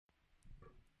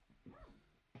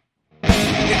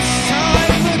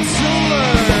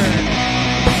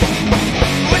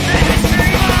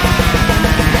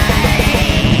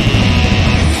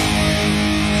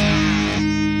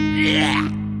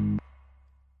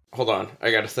Hold on,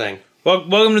 I got a thing.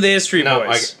 Welcome to the History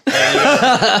Boiz.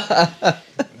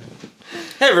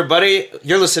 Hey everybody,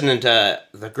 you're listening to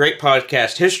the great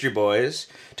podcast History Boiz.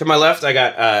 To my left, I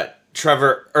got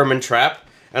Trevor Ermintrap,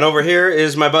 and over here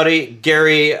is my buddy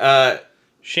Gary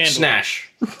Snash.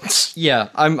 Yeah,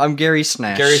 I'm Gary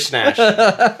Snash. Gary Snash. We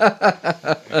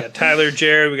got Tyler,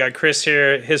 Jared, we got Chris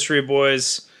here, History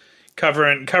Boiz,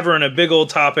 covering a big old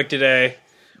topic today.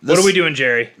 What are we doing,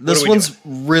 Jerry? This one's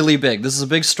really big. This is a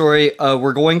big story.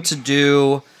 We're going to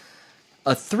do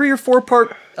a 3 or 4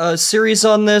 part series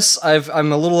on this.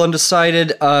 I'm a little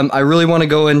undecided. I really want to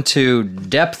go into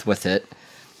depth with it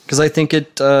because I think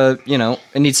it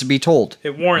needs to be told.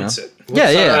 It warrants it.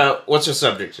 What's the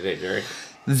subject today, Jerry?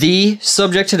 The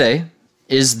subject today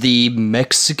is the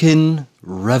Mexican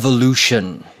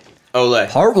Revolution. Ole.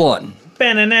 Part 1.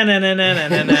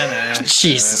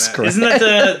 Jesus Christ. Isn't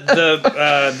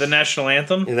that the national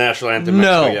anthem? The national anthem.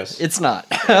 No, Mexico, yes. it's not.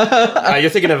 You're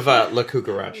thinking of La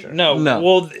Cucaracha. No.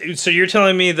 Well, so you're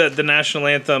telling me that the national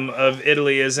anthem of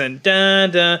Italy isn't da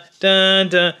da da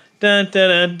da da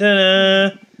da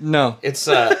da. No. It's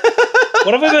What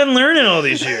have I been learning all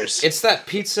these years? It's that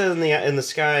pizza in the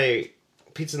sky.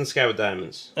 Pizza in the Sky with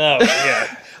Diamonds. Oh,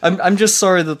 yeah. I'm just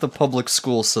sorry that the public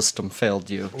school system failed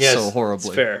you so horribly.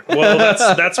 It's fair. Well,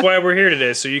 that's why we're here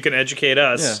today, so you can educate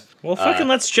us. Yeah. Well,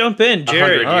 let's jump in,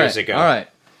 Jared. 100 years ago.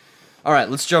 All right,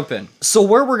 let's jump in. So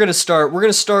where we're going to start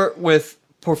with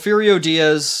Porfirio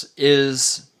Diaz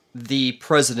is the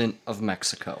president of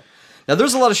Mexico. Now,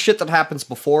 there's a lot of shit that happens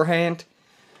beforehand,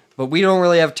 but we don't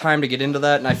really have time to get into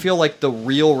that, and I feel like the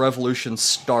real revolution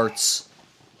starts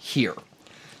here.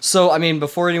 So, I mean,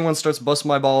 before anyone starts busting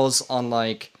my balls on,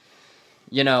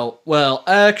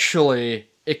 actually,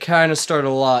 it kind of started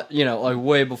a lot,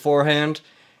 way beforehand,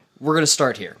 we're going to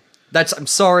start here. I'm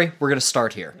sorry, we're going to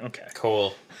start here. Okay.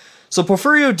 Cool. So,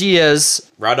 Porfirio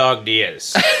Diaz... Raw Dog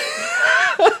Diaz.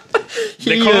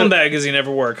 They call him that because he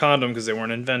never wore a condom because they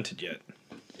weren't invented yet.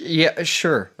 Yeah,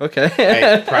 sure. Okay.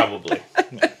 Hey, probably.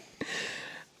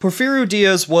 Porfirio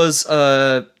Diaz was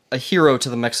a hero to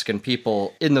the Mexican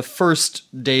people in the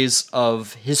first days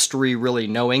of history really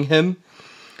knowing him.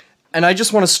 And I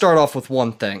just want to start off with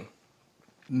one thing.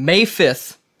 May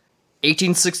 5th,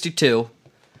 1862...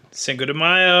 Cinco de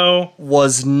Mayo.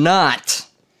 ...was not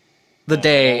the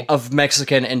day of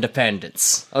Mexican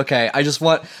independence. Okay, I just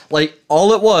want...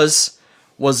 all it was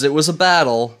a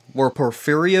battle where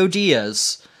Porfirio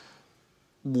Diaz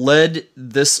led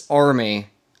this army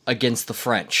against the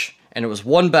French. And it was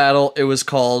one battle. It was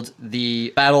called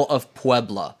the Battle of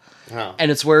Puebla. Oh.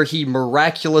 And it's where he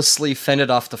miraculously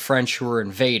fended off the French who were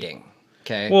invading.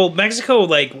 Okay. Well, Mexico,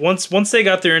 once they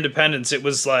got their independence, it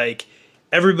was like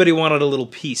everybody wanted a little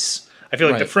piece. I feel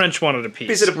like the French wanted a piece.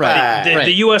 Piece of the pie.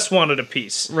 The U.S. wanted a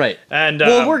piece. Right. And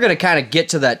well, we're going to kind of get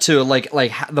to that, too, like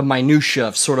the minutia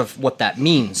of sort of what that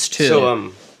means, too.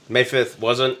 So, May 5th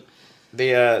wasn't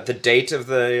the date of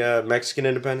the Mexican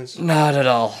independence? Not at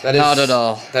all. Not at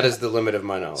all. That is the limit of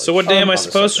my knowledge. So what day am I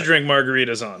supposed to drink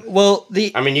margaritas on? Well,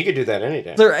 I mean, you could do that any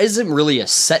day. There isn't really a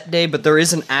set day, but there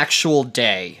is an actual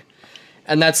day.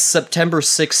 And that's September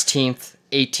 16th,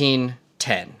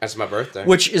 1810. That's my birthday.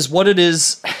 Which is what it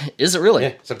is. Is it really?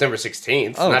 Yeah, September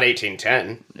 16th, not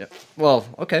 1810. Yeah. Well,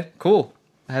 okay, cool.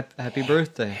 Happy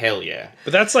birthday. Hell yeah.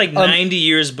 But that's 90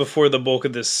 years before the bulk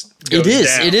of this goes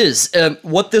down. It is.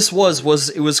 What this was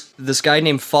this guy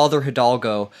named Father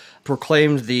Hidalgo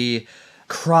proclaimed the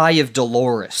Cry of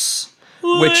Dolores,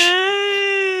 which...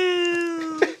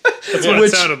 That's what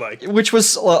it sounded like. Which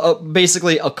was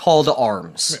basically a call to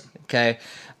arms, okay,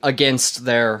 against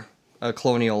their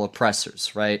colonial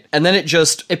oppressors, right? And then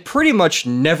it pretty much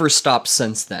never stopped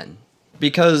since then,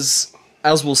 because...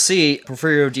 As we'll see,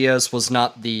 Porfirio Diaz was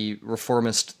not the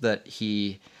reformist that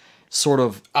he sort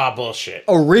of bullshit.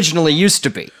 Originally used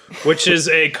to be. Which is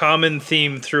a common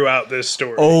theme throughout this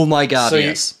story. Oh my god, so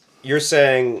yes. You're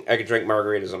saying I could drink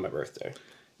margaritas on my birthday?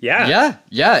 Yeah.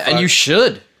 Yeah, and you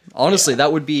should. Honestly,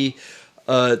 that would be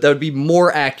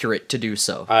more accurate to do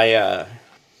so. I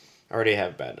already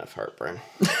have bad enough heartburn.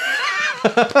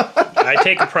 I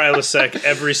take a Prilosec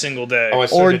every single day. Oh, I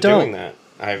started doing that.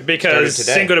 Because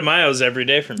Cinco de Mayo is every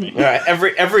day for me. Yeah,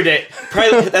 every day.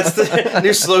 That's the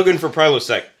new slogan for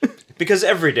Prilosec. Because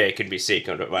every day can be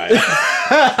Cinco de Mayo.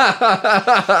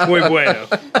 Muy bueno.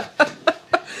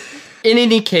 In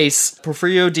any case,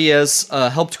 Porfirio Diaz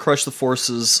helped crush the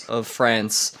forces of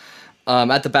France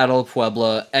at the Battle of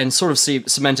Puebla and sort of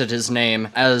cemented his name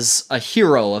as a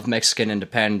hero of Mexican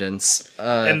independence.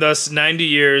 And thus 90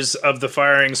 years of the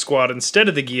firing squad instead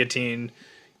of the guillotine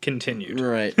continued.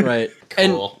 Right.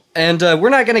 Cool. And we're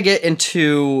not going to get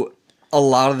into a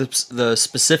lot of the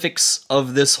specifics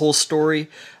of this whole story.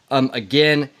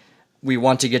 Again, we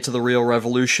want to get to the real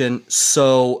revolution.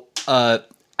 So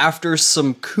after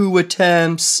some coup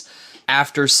attempts,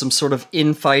 after some sort of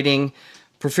infighting,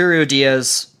 Porfirio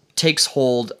Diaz takes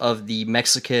hold of the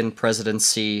Mexican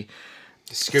presidency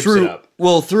Scoops it up.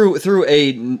 Well, through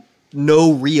a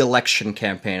no re-election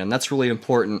campaign, and that's really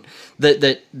important.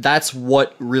 That's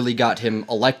what really got him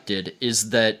elected,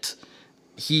 is that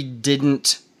he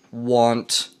didn't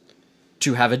want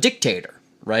to have a dictator,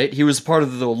 right? He was part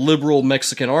of the liberal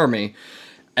Mexican army,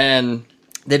 and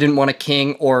they didn't want a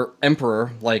king or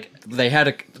emperor. Like,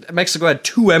 Mexico had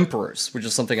 2 emperors, which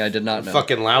is something I did not know.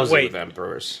 Fucking lousy with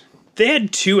emperors. They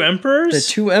had 2 emperors? They had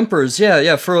 2 emperors,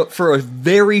 yeah, for a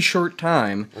very short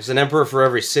time. There's an emperor for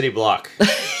every city block.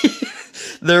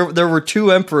 There were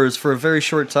 2 emperors for a very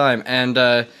short time, and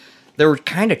they were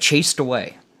kind of chased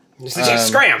away.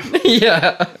 Scram!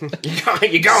 Yeah.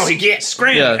 you get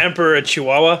Scram, Yeah. Emperor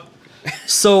Chihuahua.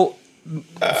 So,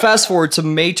 fast forward to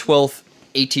May 12th,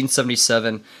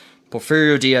 1877,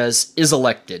 Porfirio Diaz is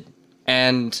elected.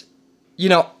 And,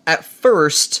 at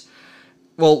first,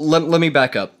 well, let me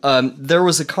back up. There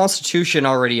was a constitution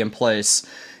already in place,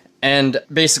 and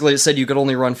basically it said you could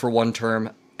only run for 1 term,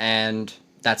 and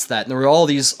that's that. And there were all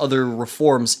these other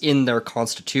reforms in their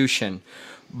constitution,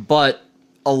 but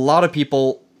a lot of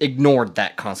people ignored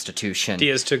that constitution.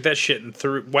 Diaz took that shit and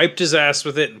wiped his ass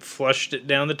with it and flushed it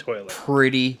down the toilet.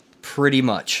 Pretty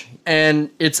much. And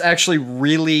it's actually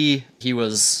he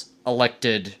was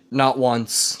elected not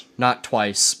once, not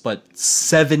twice, but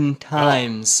 7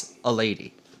 times a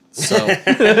lady. So,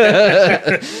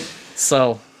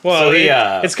 Well,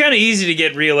 it's kind of easy to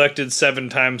get reelected 7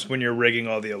 times when you're rigging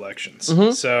all the elections.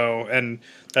 Mm-hmm. So, and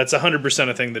that's 100%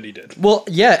 a thing that he did. well,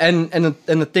 yeah, and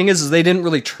the thing is they didn't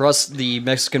really trust the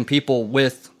Mexican people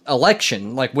with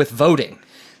election, like with voting.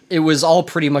 It was all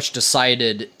pretty much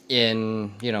decided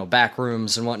in, back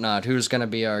rooms and whatnot, who's going to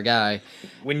be our guy.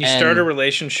 When you start a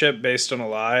relationship based on a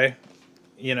lie,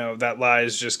 that lie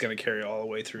is just going to carry all the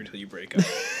way through till you break up.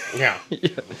 Yeah.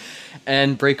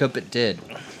 And break up it did.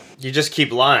 You just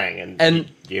keep lying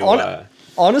and you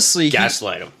honestly,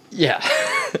 gaslight him. Yeah.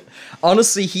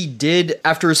 Honestly, he did,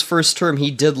 after his first term,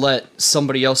 he did let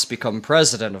somebody else become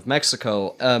president of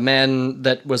Mexico, a man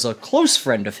that was a close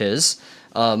friend of his,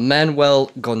 Manuel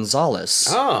Gonzalez.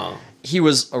 Oh. He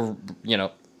was a,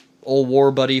 old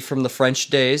war buddy from the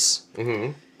French days.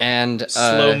 Mm-hmm. And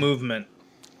slow movement.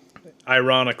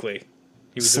 Ironically.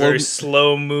 He was a very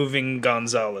slow-moving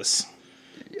Gonzalez.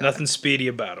 Nothing speedy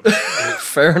about him.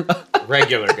 Fair enough.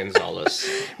 Regular Gonzalez.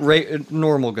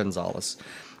 Normal Gonzalez.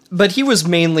 But he was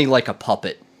mainly like a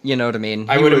puppet, you know what I mean?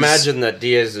 I would imagine that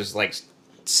Diaz is like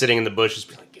sitting in the bushes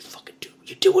being like,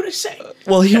 you do what I say.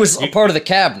 Well, he was a part of the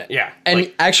cabinet. Yeah.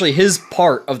 And actually his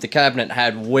part of the cabinet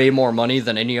had way more money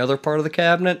than any other part of the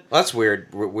cabinet. Well, that's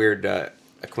weird. A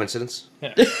coincidence.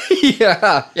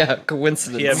 Yeah. yeah,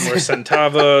 coincidence. He had more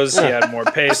centavos, he had more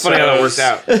pesos. Funny how that worked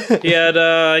out. He had,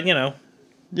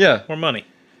 Yeah. more money.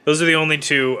 Those are the only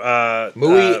 2...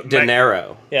 Muy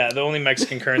dinero. the only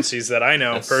Mexican currencies that I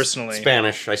know personally.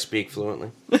 Spanish, I speak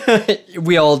fluently.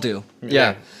 We all do.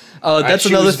 Yeah. That's I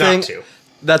another choose thing. not to.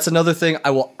 That's another thing. I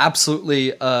will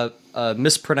absolutely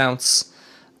mispronounce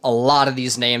a lot of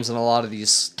these names and a lot of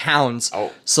these towns.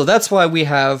 Oh. So that's why we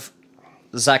have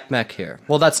Zach Meck here.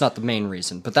 Well, that's not the main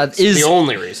reason, but that is the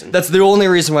only reason. That's the only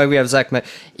reason why we have Zach Meck.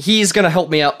 He's gonna help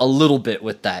me out a little bit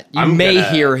with that. You may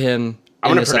hear him.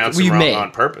 I'm going to pronounce it wrong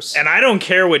on purpose. And I don't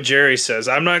care what Jerry says.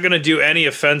 I'm not going to do any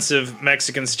offensive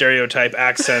Mexican stereotype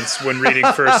accents when reading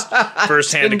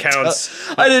first-hand accounts.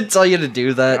 I didn't tell you to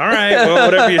do that. All right, well,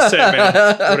 whatever you say,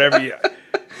 man. Whatever you...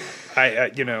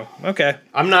 okay.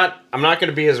 I'm not going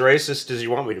to be as racist as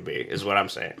you want me to be, is what I'm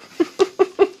saying.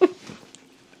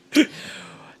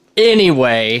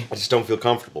 Anyway. I just don't feel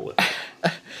comfortable with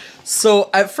it.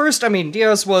 So, at first,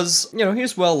 Diaz was, he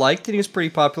was well-liked and he was pretty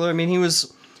popular. He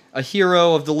was a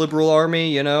hero of the liberal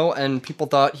army, and people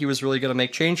thought he was really going to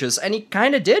make changes. And he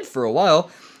kind of did for a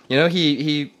while.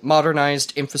 He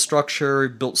modernized infrastructure,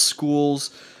 built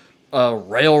schools,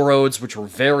 railroads, which were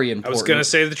very important. I was going to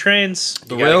say the trains.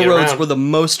 The railroads were the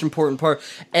most important part.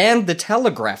 And the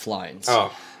telegraph lines.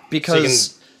 Oh.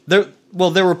 Because there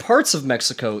were parts of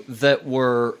Mexico that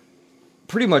were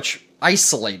pretty much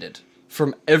isolated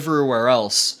from everywhere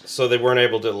else. So they weren't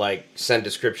able to, send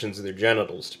descriptions of their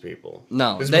genitals to people.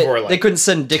 No, they couldn't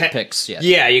send dick pics yet.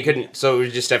 Yeah, you couldn't. So we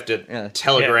just have to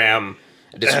telegram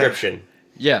a description.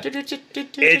 Yeah.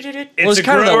 It's a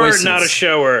grower, not a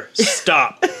shower.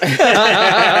 Stop. Those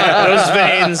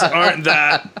veins aren't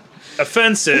that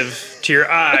offensive to your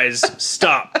eyes.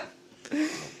 Stop.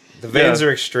 The veins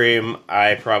are extreme.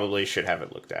 I probably should have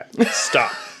it looked at.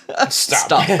 Stop.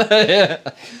 Stop. Yeah.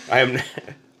 I am.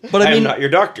 But I mean, am not your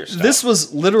doctor. Stop. This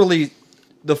was literally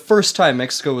the first time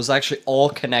Mexico was actually all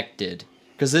connected,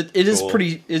 because it is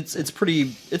pretty. It's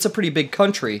a pretty big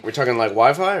country. We're talking like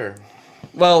Wi-Fi, or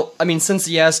well, I mean, since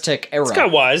the Aztec era. It's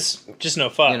got wise, just no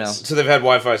fucks. You know. So they've had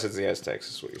Wi-Fi since the Aztecs.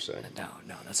 Is what you're saying? No,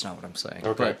 that's not what I'm saying.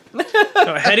 Okay. No,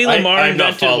 Hedy Lamarr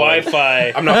invented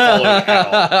Wi-Fi, I'm not following at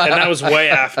all. and that was way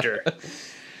after.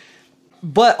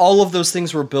 But all of those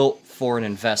things were built for an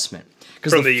investment.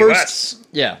 From the U.S.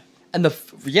 Yeah. And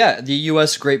the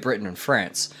U.S., Great Britain, and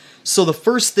France. So the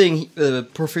first thing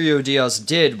Porfirio Diaz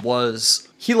did was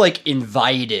he,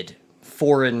 invited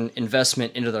foreign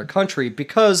investment into their country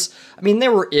because, I mean, they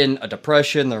were in a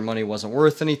depression, their money wasn't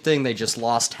worth anything, they just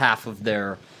lost half of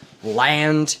their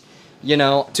land,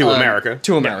 To America.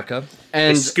 To America.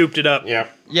 And They scooped it up. Yeah.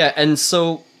 yeah, and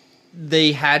so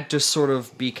they had to sort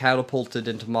of be catapulted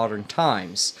into modern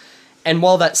times. And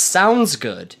while that sounds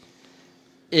good,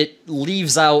 it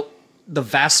leaves out the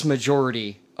vast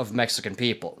majority of Mexican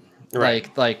people. Right.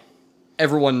 Like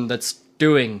everyone that's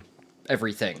doing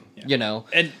everything,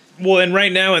 And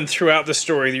right now and throughout the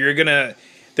story,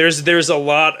 there's a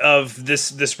lot of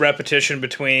this repetition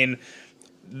between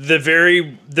the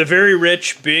very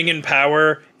rich being in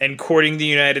power and courting the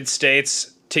United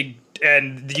States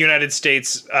and the United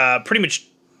States pretty much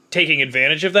taking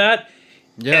advantage of that.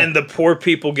 Yeah. And the poor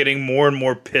people getting more and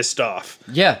more pissed off.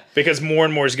 Yeah. Because more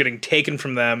and more is getting taken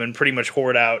from them and pretty much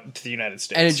hoarded out to the United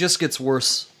States. And it just gets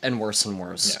worse and worse and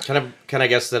worse. Yeah. Can I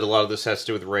guess that a lot of this has to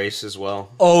do with race as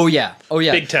well? Oh yeah.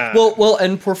 Big time. Well,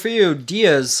 and Porfirio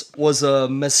Diaz was a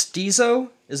mestizo.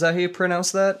 Is that how you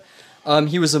pronounce that?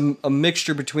 He was a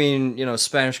mixture between,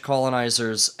 Spanish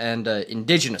colonizers and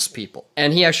indigenous people.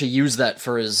 And he actually used that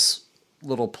for his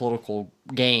little political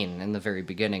gain in the very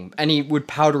beginning. And he would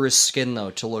powder his skin, though,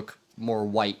 to look more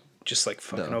white. Just like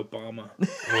fucking Obama.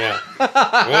 Yeah.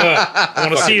 I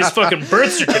want to see his fucking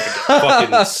birth certificate.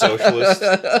 Fucking socialist.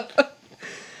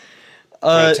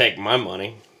 Gonna take my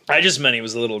money. I just meant he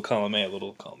was a little column A, a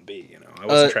little column B, I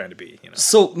wasn't trying to be,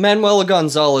 So Manuel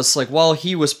Gonzalez, while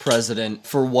he was president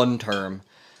for one term,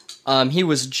 he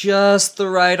was just the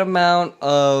right amount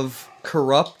of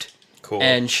corrupt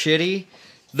and shitty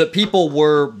that people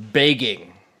were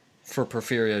begging for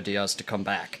Porfirio Diaz to come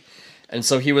back. And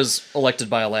so he was elected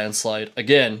by a landslide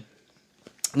again.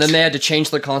 And then they had to change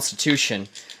the constitution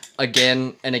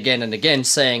again and again and again,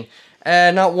 saying,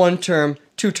 not one term,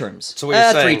 2 terms. So what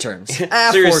you're saying, 3 terms. So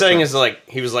you're 4 saying terms. is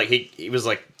he was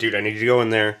like, dude, I need you to go in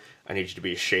there. I need you to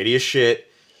be as shady as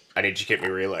shit. I need you to get me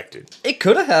reelected. It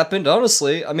could have happened,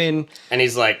 honestly. I mean, And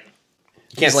he's like,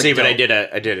 you can't see, but I did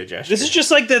a gesture. This is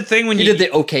just like that thing when he you did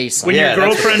the okay sign. when Yeah, your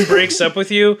that's girlfriend breaks up with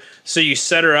you, so you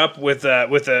set her up with a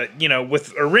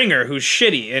ringer who's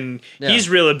shitty and he's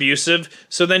real abusive.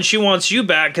 So then she wants you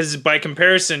back because by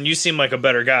comparison, you seem like a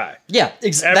better guy. Yeah,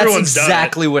 that's Everyone's done it.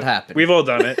 exactly what happened. We've all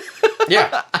done it.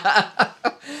 Yeah.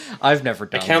 I've never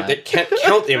done that. Can't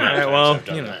count the amount of times well, I've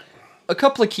done that. A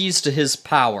couple of keys to his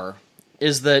power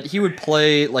is that he would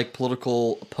play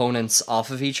political opponents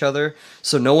off of each other,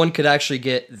 so no one could actually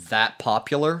get that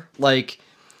popular.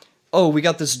 Oh, we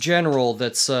got this general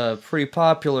that's pretty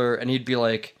popular, and he'd be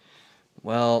like,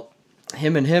 well,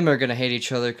 him and him are gonna hate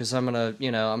each other because I'm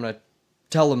gonna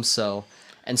tell him so.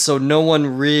 And so no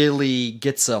one really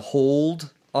gets a hold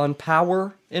on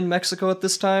power in Mexico at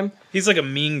this time. He's like a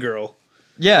mean girl.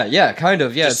 Yeah, kind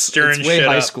of. Yeah, Just stirring it's way shit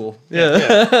high up. school.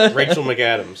 Yeah. Rachel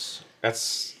McAdams.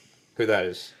 That's who that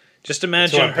is. Just That's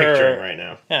imagine what I'm picturing her. right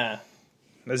now. Yeah,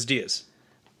 that's Diaz.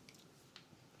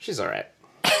 She's all right.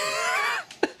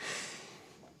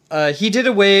 He did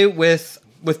away with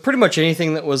pretty much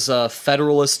anything that was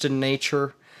federalist in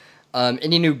nature.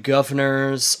 Any new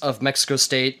governors of Mexico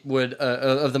State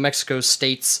of the Mexico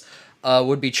states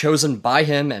would be chosen by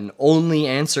him and only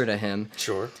answer to him.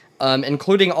 Sure.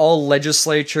 Including all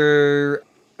legislature,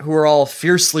 who are all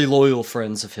fiercely loyal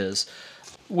friends of his,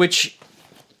 which,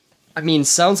 I mean,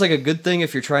 sounds like a good thing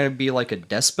if you're trying to be like a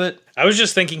despot. I was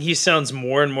just thinking he sounds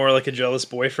more and more like a jealous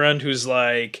boyfriend who's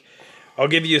like, I'll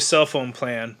give you a cell phone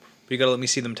plan, but you gotta let me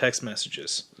see them text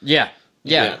messages. Yeah,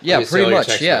 Let me see all pretty your much,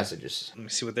 text yeah. messages. Let me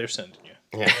see what they're sending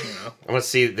you. Yeah. I want to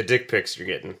see the dick pics you're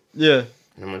getting. Yeah.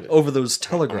 I'm gonna, Over those I'm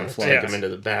telegraph gonna lines. take them into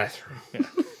the bathroom.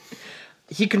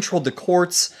 He controlled the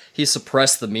courts, he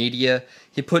suppressed the media,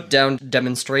 he put down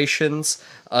demonstrations,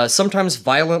 sometimes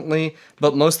violently,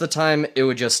 but most of the time it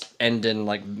would just end in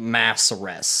mass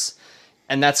arrests.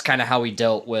 And that's kind of how he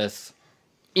dealt with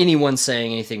anyone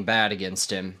saying anything bad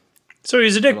against him. So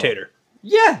he's a dictator.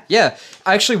 Yeah.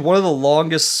 Actually, one of the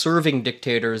longest serving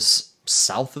dictators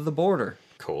south of the border.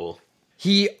 cool.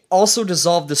 He also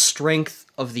dissolved the strength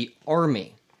of the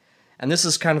army. And this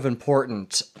is kind of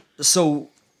important. So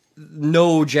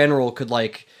no general could,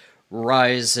 like,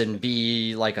 rise and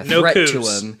be, like, a threat to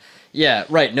him. Yeah,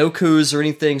 right, no coups or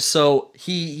anything. So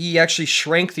he actually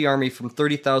shrank the army from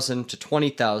 30,000 to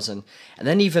 20,000, and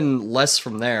then even less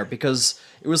from there, because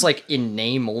it was, like, in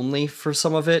name only for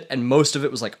some of it, and most of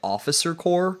it was, like, officer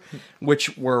corps,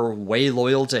 which were way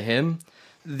loyal to him.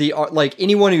 Like,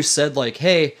 anyone who said, like,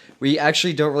 hey, we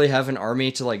actually don't really have an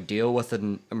army to, like, deal with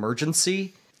an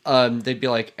emergency, they'd be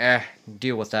like,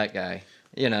 deal with that guy,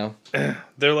 you know?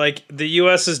 They're like, the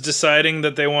U.S. is deciding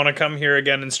that they want to come here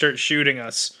again and start shooting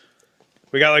us.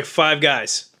 We got like 5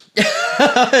 guys. It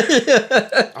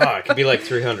could be like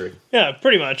 300. Yeah,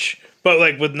 pretty much. But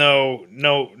like with no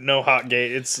hot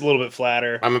gate. It's a little bit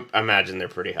flatter. I imagine they're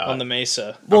pretty hot. On the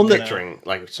mesa. I'm picturing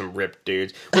like some ripped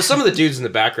dudes. Well, some of the dudes in the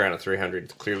background of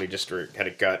 300 clearly just had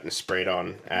a gut and sprayed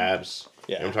on abs.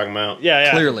 Yeah. You know what I'm talking about?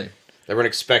 Yeah. Clearly. They weren't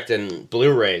expecting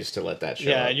Blu-rays to let that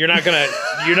show up.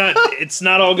 It's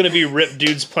not all gonna be ripped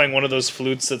dudes playing one of those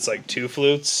flutes that's like 2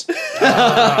 flutes. Oh,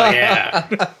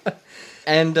 yeah.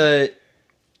 And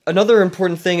another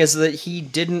important thing is that he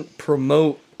didn't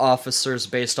promote officers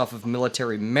based off of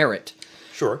military merit.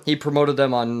 Sure. He promoted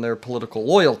them on their political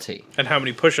loyalty. And how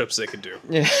many push-ups they could do.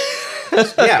 Yeah.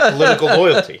 Yeah, political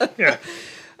loyalty. Yeah.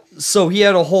 So he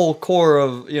had a whole corps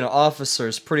of,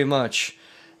 officers, pretty much,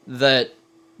 that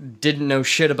didn't know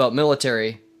shit about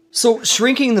military. So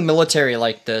shrinking the military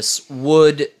like this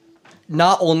would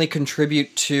not only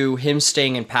contribute to him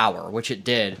staying in power, which it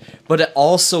did, but it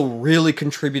also really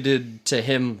contributed to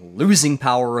him losing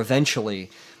power eventually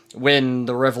when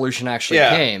the revolution actually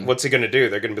came. What's he going to do?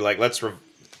 They're going to be like, let's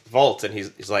revolt. And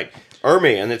he's like,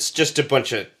 army. And it's just a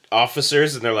bunch of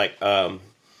officers. And they're like, I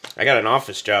got an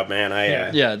office job, man.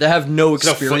 Yeah, they have no No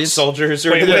experience. foot soldiers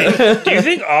or Wait. anything. Do you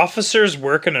think officers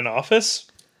work in an office?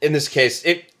 In this case,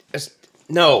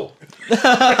 no.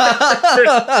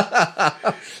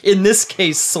 In this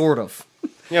case, sort of.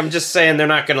 Yeah, I'm just saying they're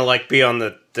not going to like be on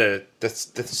the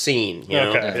scene, you know?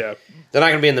 Okay, yeah. They're not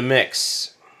going to be in the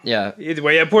mix. Yeah. Either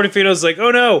way, Portofino's like,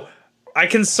 oh no, I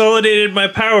consolidated my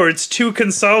power. It's too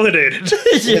consolidated.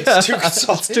 It's too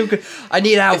consolidated. I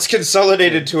need out. It's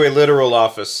consolidated to a literal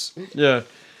office. Yeah.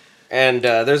 And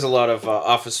there's a lot of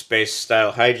Office Space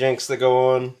style hijinks that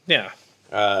go on. Yeah.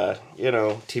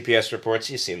 TPS reports.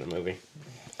 You've seen the movie.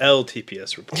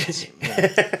 LTPS reports.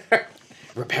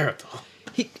 Roberto.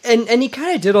 He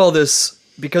kind of did all this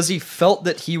because he felt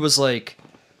that he was, like,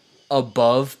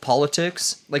 above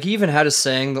politics. Like, he even had a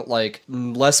saying that, like,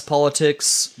 less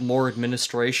politics, more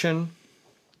administration.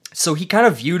 So he kind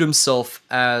of viewed himself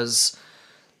as,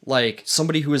 like,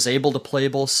 somebody who was able to play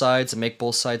both sides and make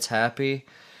both sides happy.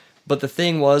 But the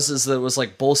thing is that it was,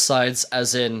 like, both sides,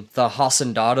 as in the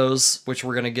Hacendados, which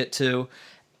we're gonna get to,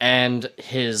 and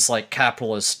his, like,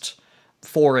 capitalist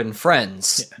foreign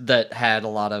friends that had a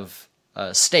lot of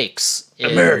stakes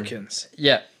in... Americans.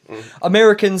 Yeah.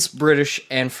 Americans, British,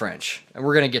 and French. And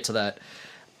we're going to get to that.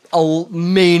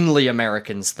 Mainly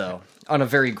Americans, though, on a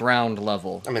very ground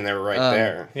level. I mean, they were right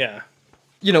there. Yeah.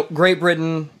 Great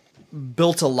Britain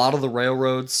built a lot of the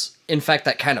railroads. In fact,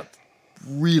 that kind of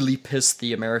really pissed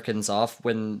the Americans off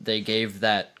when they gave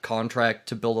that contract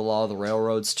to build a lot of the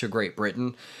railroads to Great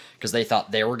Britain, because they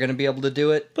thought they were going to be able to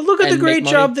do it. But look at the great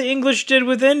job the English did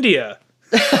with India.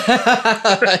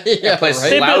 That place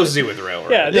is lousy with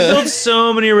railroads. Yeah, they built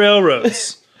so many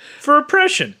railroads for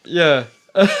oppression. Yeah,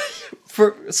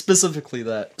 for specifically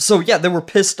that. So yeah, they were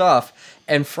pissed off,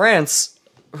 and France,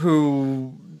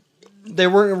 who they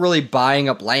weren't really buying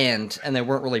up land, and they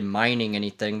weren't really mining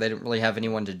anything. They didn't really have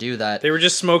anyone to do that. They were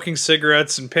just smoking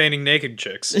cigarettes and painting naked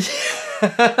chicks.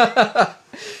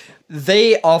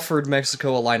 They offered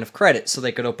Mexico a line of credit so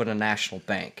they could open a national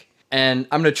bank. And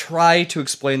I'm going to try to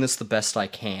explain this the best I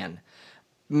can.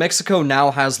 Mexico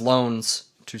now has loans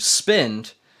to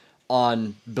spend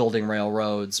on building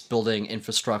railroads, building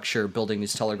infrastructure, building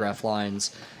these telegraph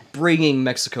lines, bringing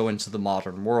Mexico into the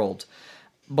modern world.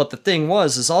 But the thing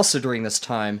is also during this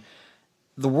time,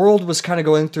 the world was kind of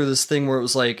going through this thing where it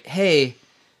was like, hey,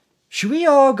 should we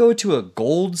all go to a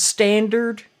gold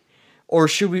standard? Or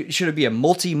should it be a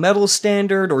multi-metal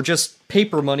standard, or just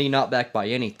paper money not backed by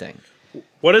anything?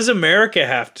 What does America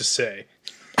have to say?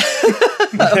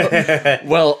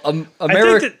 Well,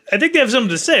 America... I think they have something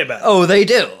to say about it. Oh, they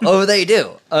do. Oh, they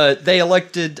do. They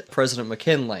elected President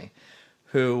McKinley,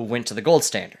 who went to the gold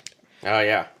standard. Oh,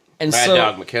 yeah. And Mad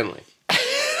Dog McKinley.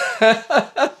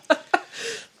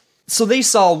 So they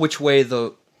saw which way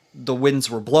the winds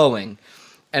were blowing,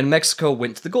 and Mexico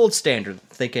went to the gold standard,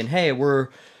 thinking, hey, we're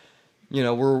You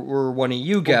know, we're one of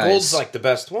you guys. Well, gold's like the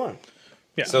best one.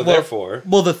 Yeah. So therefore...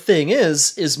 Well, the thing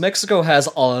is Mexico has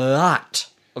a lot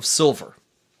of silver,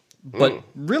 but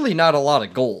really not a lot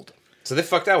of gold. So they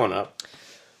fucked that one up.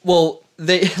 Well,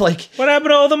 they, like... What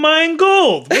happened to all the Mayan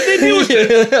gold? What'd they do with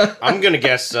it? I'm gonna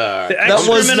guess... The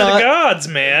excrement of the gods,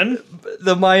 man.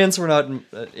 The Mayans were not...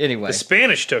 anyway. The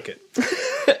Spanish took it.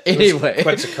 Anyway.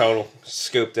 Quetzalcoatl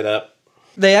scooped it up.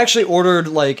 They actually ordered,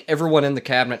 like, everyone in the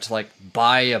cabinet to, like,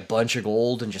 buy a bunch of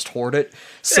gold and just hoard it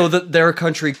so that their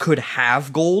country could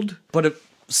have gold, but it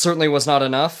certainly was not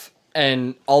enough,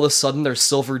 and all of a sudden their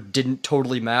silver didn't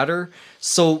totally matter,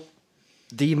 so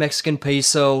the Mexican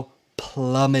peso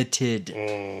plummeted,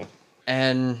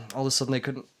 and all of a sudden they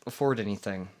couldn't afford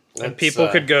anything. And people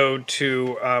could go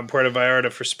to Puerto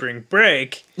Vallarta for spring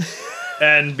break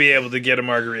and be able to get a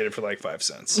margarita for like 5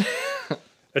 cents.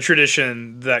 A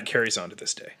tradition that carries on to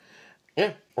this day.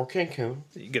 Yeah, or Cancun.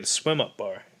 You get a swim-up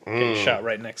bar. Get shot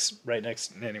right next.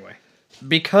 Anyway,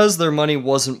 because their money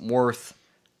wasn't worth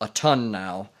a ton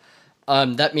now,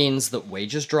 that means that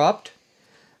wages dropped.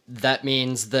 That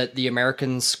means that the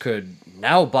Americans could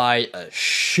now buy a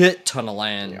shit ton of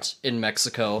land in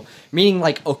Mexico, meaning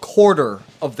like a quarter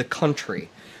of the country,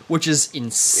 which is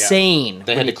insane. Yeah.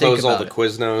 They had to close all the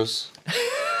Quiznos.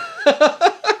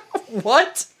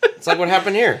 What? It's like what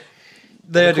happened here.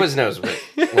 The Quiznos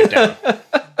went down.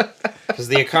 Because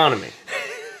the economy.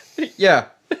 Yeah.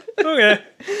 okay.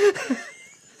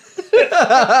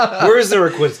 Where is there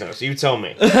a Quiznos? You tell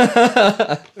me.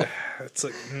 It's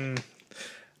like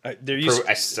they're used.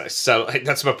 So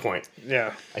that's my point.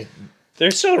 Yeah.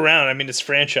 They're still around. I mean, it's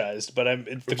franchised, but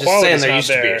the Just quality's saying there not used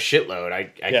there. to be a shitload. I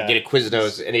could get a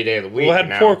Quiznos any day of the week. Well, it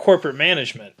had poor corporate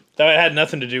management. That had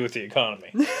nothing to do with the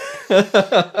economy.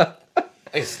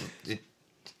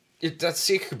 It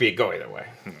could be go either way.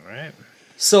 All right.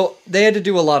 So they had to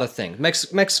do a lot of things.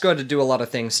 Mexico had to do a lot of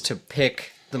things to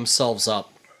pick themselves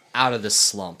up out of this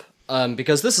slump,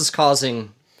 because this is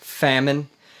causing famine.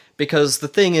 Because the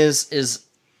thing is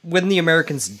when the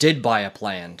Americans did buy up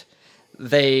land,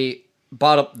 they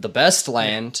bought up the best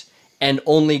land and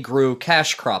only grew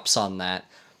cash crops on that,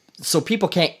 so people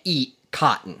can't eat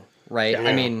cotton, right? Yeah.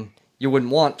 I mean, you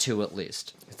wouldn't want to, at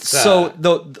least. So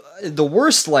the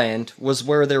worst land was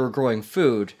where they were growing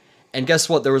food, and guess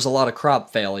what? There was a lot of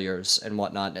crop failures and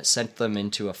whatnot, and it sent them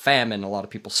into a famine. A lot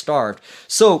of people starved.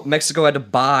 So Mexico had to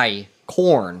buy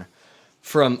corn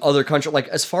from other countries, like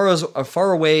as far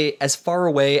away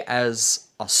as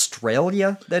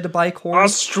Australia. They had to buy corn.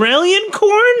 Australian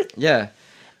corn? Yeah.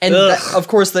 And of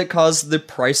course that caused the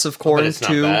price of corn it's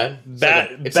to... not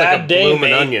bad. It's bad like a day, bloomin'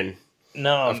 mate. onion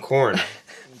of corn.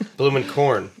 Bloomin'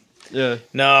 corn. Yeah.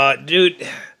 No, dude.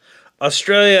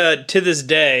 Australia, to this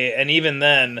day, and even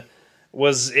then,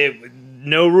 was it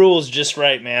no rules, just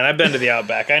right, man. I've been to the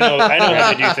Outback. I know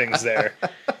how they do things there.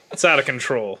 It's out of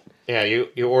control. Yeah,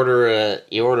 you order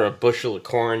a bushel of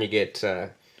corn, you get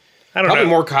I don't probably know.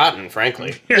 more cotton,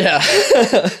 frankly. Yeah.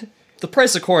 The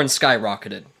price of corn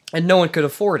skyrocketed, and no one could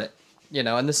afford it, you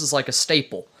know, and this is like a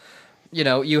staple. You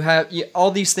know,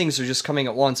 all these things are just coming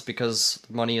at once because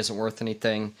money isn't worth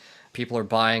anything. People are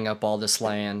buying up all this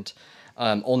land,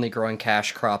 only growing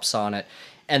cash crops on it.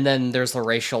 And then there's the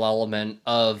racial element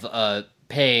of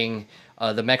paying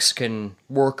the Mexican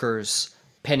workers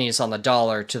pennies on the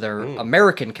dollar to their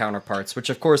American counterparts, which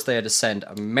of course they had to send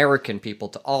American people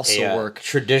to also work.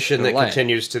 Tradition that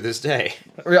continues to this day.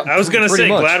 Yeah, I was going to say,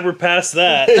 much. glad we're past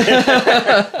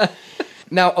that.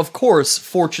 Now, of course,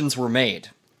 fortunes were made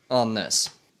on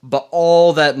this, but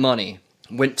all that money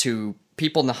went to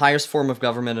people in the highest form of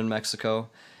government in Mexico,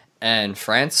 and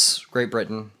France, Great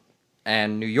Britain,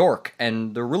 and New York,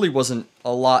 and there really wasn't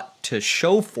a lot to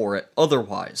show for it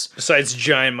otherwise. Besides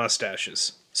giant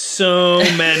mustaches. So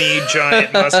many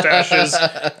giant mustaches.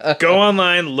 Go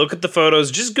online, look at the photos.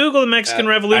 Just Google the Mexican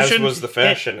Revolution. As was the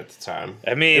fashion at the time.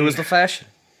 I mean, It was the fashion.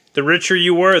 the richer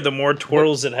you were, the more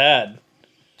twirls it had.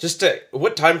 Just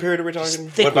what time period are we talking?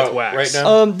 thick What about with wax. right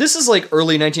now? This is like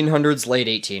early 1900s, late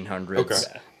 1800s.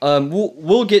 Okay.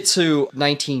 We'll get to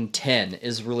 1910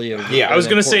 is really a Yeah, I was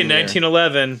going to say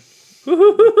 1911.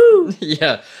 Woo-hoo-hoo-hoo.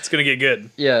 Yeah, It's going to get good.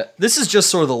 yeah. This is just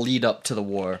sort of the lead up to the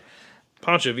war.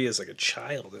 Pancho Villa is like a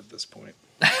child at this point.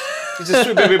 He's a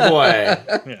sweet baby boy.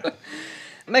 Yeah.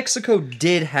 Mexico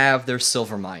did have their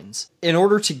silver mines. In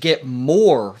order to get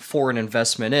more foreign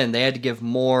investment in, they had to give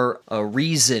more a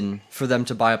reason for them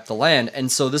to buy up the land.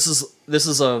 And so this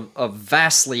is a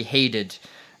vastly hated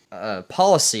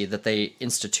policy that they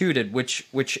instituted,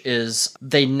 which is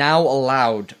they now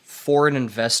allowed foreign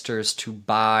investors to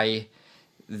buy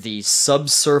the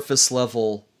subsurface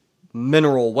level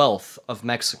mineral wealth of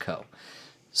Mexico.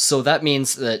 So that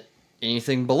means that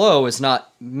anything below is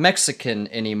not Mexican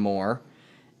anymore.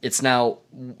 It's now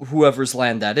whoever's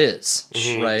land that is,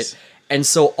 right? And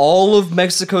so all of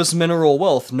Mexico's mineral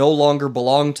wealth no longer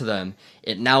belonged to them.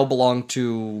 It now belonged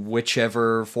to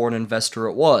whichever foreign investor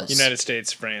it was. United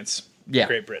States, France, Yeah.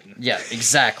 Great Britain. Yeah,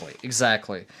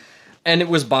 exactly. And it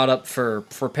was bought up for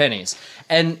pennies.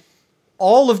 And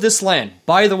all of this land,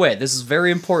 by the way, this is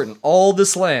very important, all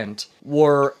this land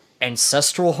were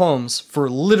ancestral homes for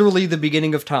literally the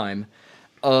beginning of time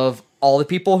of all the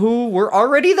people who were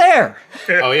already there.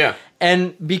 Oh, yeah.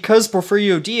 And because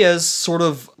Porfirio Diaz sort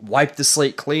of wiped the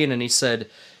slate clean and he said,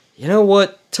 you know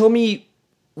what, tell me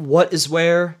what is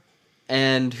where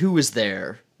and who is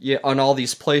there on all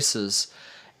these places.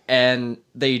 And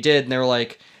they did, and they were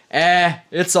like,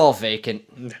 it's all vacant.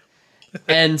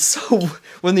 And so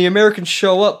when the Americans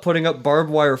show up putting up barbed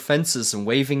wire fences and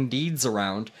waving deeds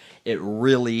around, it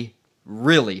really,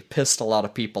 really pissed a lot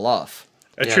of people off.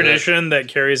 A tradition that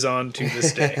carries on to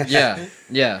this day.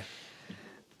 Yeah.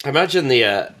 Imagine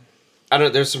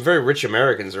there's some very rich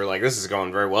Americans who are like, this is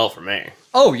going very well for me.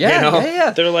 Oh, yeah, You know? yeah.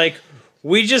 They're like,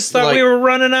 we just thought we were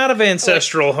running out of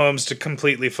ancestral homes to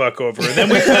completely fuck over, and then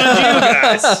we found you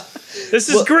guys. This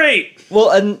is great.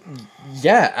 Well, and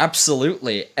yeah,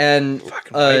 absolutely. And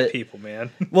Fucking white people,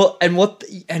 man. well, and what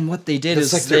they did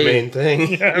That's is like their main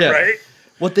thing. Yeah, right?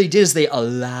 What they did is they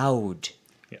allowed,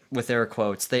 with air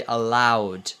quotes, they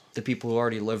allowed the people who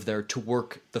already live there to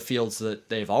work the fields that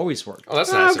they've always worked. Oh,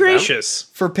 that's nice of them. Gracious.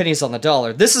 For pennies on the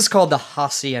dollar. This is called the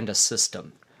hacienda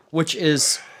system, which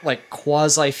is like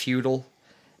quasi-feudal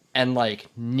and like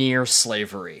near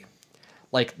slavery.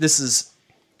 Like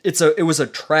it was a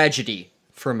tragedy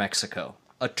for Mexico.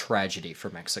 A tragedy for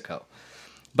Mexico.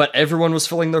 But everyone was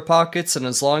filling their pockets, and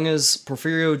as long as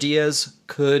Porfirio Diaz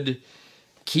could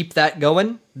keep that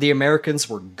going, the Americans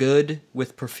were good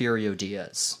with Porfirio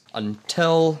Diaz.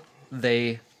 Until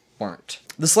they weren't.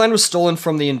 This land was stolen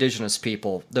from the indigenous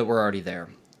people that were already there.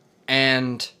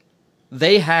 And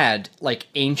they had, like,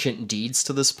 ancient deeds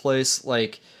to this place.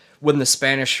 Like, when the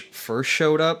Spanish first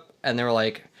showed up, and they were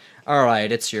like,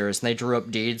 alright, it's yours. And they drew up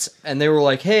deeds, and they were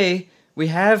like, hey, we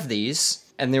have these.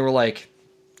 And they were like,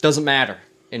 doesn't matter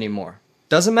anymore.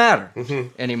 Doesn't matter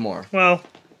anymore. Well,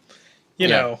 you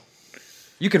know.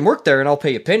 You can work there and I'll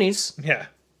pay you pennies. Yeah.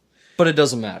 But it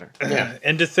doesn't matter. Yeah.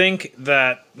 And to think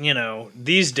that,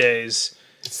 these days...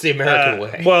 It's the American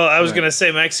way. Well, I was going to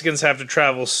say Mexicans have to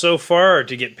travel so far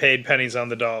to get paid pennies on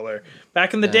the dollar.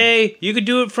 Back in the day, you could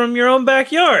do it from your own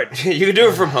backyard. You could do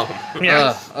it from home.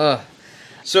 Yeah.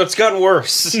 So it's gotten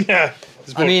worse. Yeah.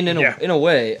 I mean, in a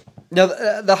way. Now,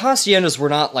 the haciendas were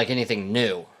not like anything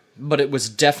new, but it was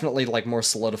definitely like more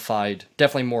solidified,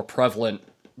 definitely more prevalent,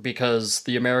 because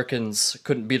the Americans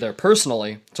couldn't be there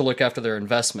personally to look after their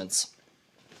investments.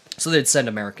 So they'd send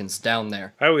Americans down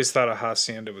there. I always thought a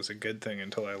hacienda was a good thing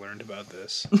until I learned about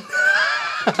this.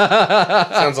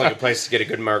 Sounds like a place to get a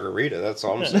good margarita, that's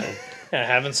all I'm saying. Yeah,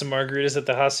 having some margaritas at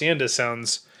the hacienda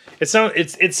sounds...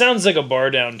 It sounds like a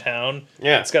bar downtown.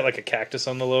 Yeah. It's got like a cactus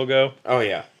on the logo. Oh,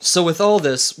 yeah. So with all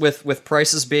this, with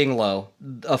prices being low,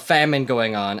 a famine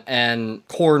going on, and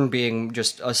corn being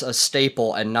just a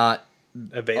staple and not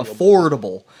Available.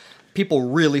 affordable, people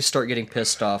really start getting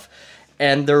pissed off.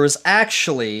 And there was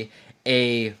actually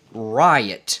a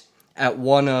riot at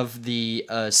one of the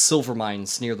silver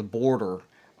mines near the border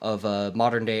of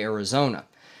modern-day Arizona.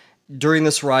 During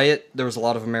this riot, there was a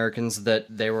lot of Americans that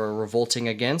they were revolting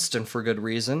against, and for good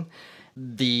reason.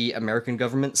 The American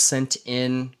government sent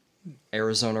in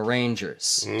Arizona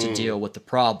Rangers to deal with the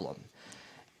problem.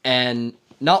 And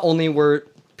not only were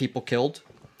people killed,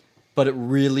 but it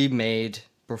really made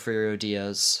Porfirio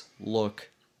Diaz look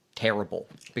terrible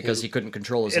because he couldn't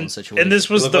control his own situation. And this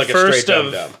was the first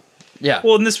of... Yeah.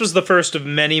 Well, and this was the first of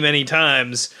many, many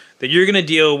times that you're going to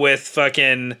deal with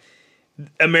fucking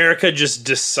America just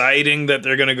deciding that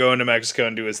they're going to go into Mexico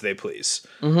and do as they please.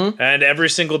 Mm-hmm. And every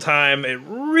single time, it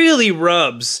really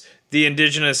rubs the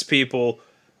indigenous people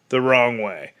the wrong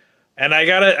way. And I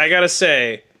gotta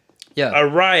say, a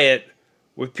riot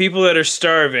with people that are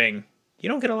starving, you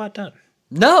don't get a lot done.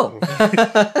 No.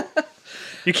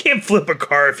 You can't flip a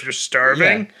car if you're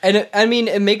starving. Yeah. And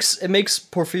it makes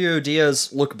Porfirio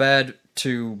Diaz look bad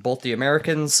to both the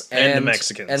Americans and the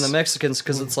Mexicans. And the Mexicans,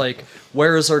 because it's like,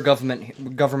 where is our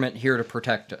government here to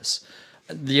protect us?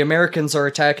 The Americans are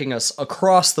attacking us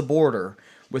across the border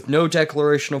with no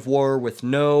declaration of war, with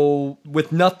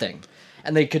nothing.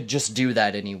 And they could just do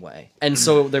that anyway. And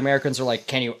so the Americans are like,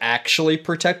 can you actually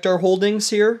protect our holdings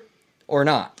here or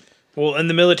not? Well, and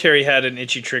the military had an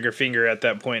itchy trigger finger at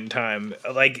that point in time.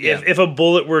 Like, if a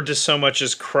bullet were to so much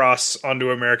as cross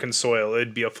onto American soil,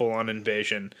 it'd be a full-on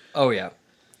invasion. Oh, yeah.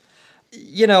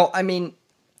 I mean,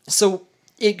 so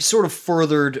it sort of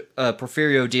furthered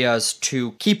Porfirio Diaz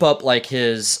to keep up like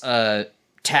his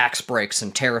tax breaks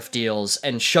and tariff deals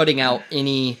and shutting out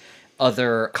any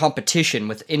other competition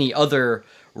with any other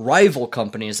rival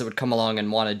companies that would come along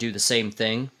and want to do the same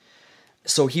thing.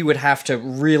 So he would have to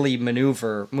really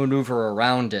maneuver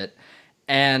around it.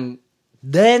 And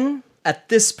then, at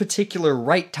this particular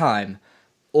right time,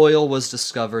 oil was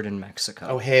discovered in Mexico.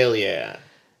 Oh, hell yeah.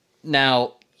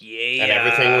 Now... Yeah. And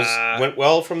everything went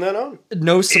well from then on?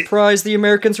 No surprise, the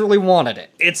Americans really wanted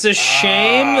it. It's a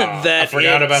shame that I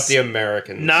forgot about the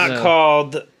Americans. Not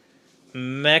called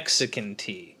Mexican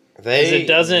tea. It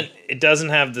doesn't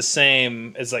have the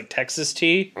same as like Texas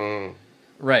tea.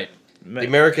 Right. The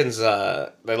Americans, they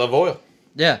love oil.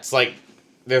 Yeah. It's like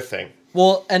their thing.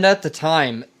 Well, and at the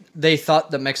time, they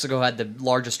thought that Mexico had the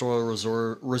largest oil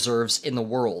reserves in the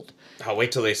world. I'll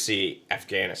wait till they see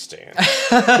Afghanistan.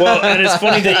 Well, and it's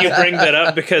funny that you bring that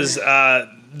up because a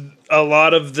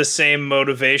lot of the same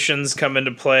motivations come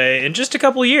into play in just a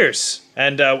couple of years.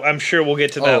 And I'm sure we'll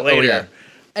get to that later. Yeah.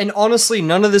 And honestly,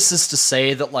 none of this is to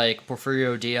say that, like,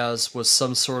 Porfirio Diaz was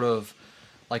some sort of,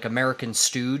 like, American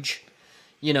stooge.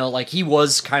 Like, he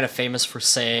was kind of famous for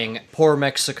saying, "Poor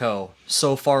Mexico,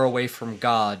 so far away from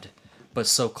God, but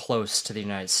so close to the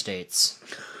United States."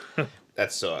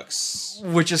 That sucks.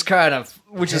 Which is kind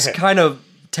of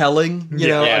telling, you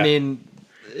know? Yeah. I mean,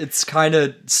 it's kind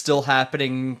of still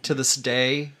happening to this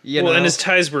day, you know? And his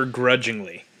ties were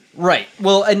grudgingly. Right.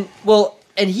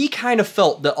 And he kind of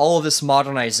felt that all of this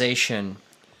modernization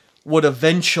would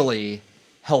eventually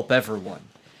help everyone.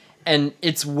 And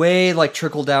it's way like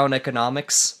trickle-down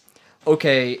economics.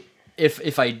 Okay,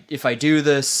 if I do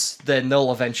this, then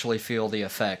they'll eventually feel the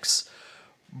effects.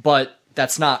 But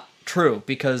that's not true,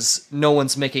 because no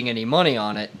one's making any money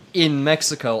on it in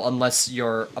Mexico unless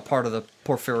you're a part of the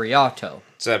Porfiriato.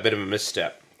 It's a bit of a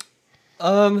misstep.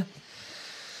 It's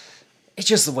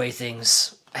just the way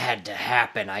things had to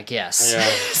happen, I guess. Yeah.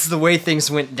 It's the way things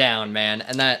went down, man,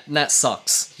 and that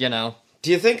sucks, you know?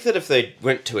 Do you think that if they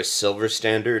went to a silver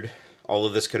standard, all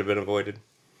of this could have been avoided?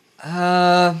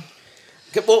 Well,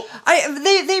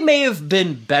 they may have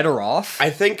been better off. I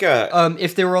think,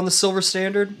 if they were on the silver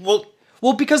standard.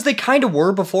 Well, because they kind of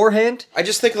were beforehand. I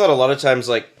just think that a lot of times,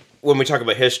 like, when we talk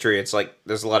about history, it's like,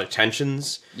 there's a lot of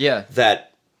tensions. Yeah.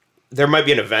 That there might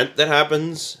be an event that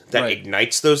happens that Right.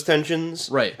 ignites those tensions.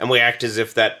 Right. And we act as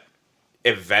if that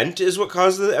event is what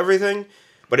caused everything.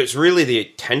 But it's really the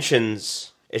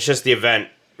tensions. It's just the event.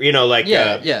 Like...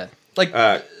 Yeah.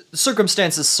 Like,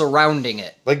 circumstances surrounding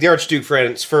it. Like the Archduke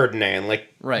Franz Ferdinand,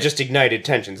 Right. just ignited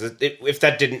tensions. If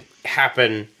that didn't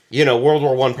happen... World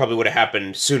War I probably would have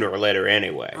happened sooner or later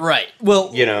anyway. Right.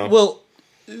 Well, Well,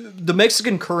 the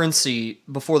Mexican currency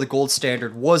before the gold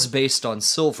standard was based on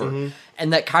silver,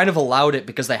 and that kind of allowed it,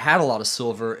 because they had a lot of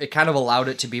silver, it kind of allowed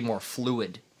it to be more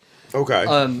fluid. Okay.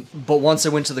 But once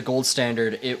it went to the gold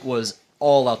standard, it was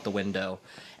all out the window.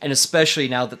 And especially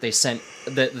now that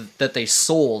they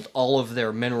sold all of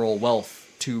their mineral wealth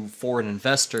to foreign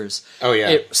investors. Oh, yeah.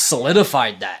 It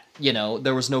solidified that.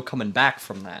 There was no coming back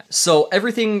from that. So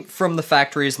everything from the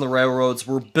factories and the railroads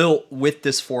were built with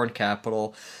this foreign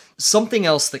capital. Something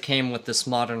else that came with this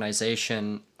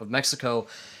modernization of Mexico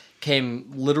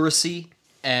came literacy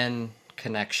and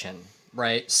connection,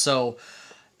 right? So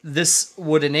this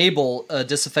would enable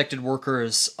disaffected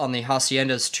workers on the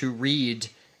haciendas to read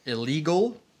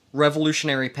illegal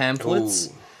revolutionary pamphlets.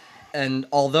 Ooh. And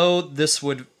although this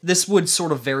would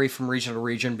sort of vary from region to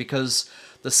region, because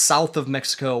the south of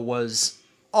Mexico was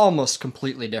almost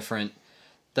completely different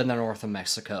than the north of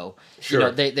Mexico.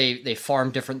 Sure. They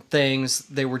farmed different things.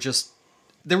 They were just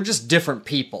different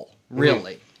people,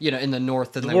 really. In the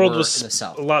north than The they world were was in the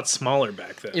south. a lot smaller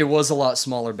back then. It was a lot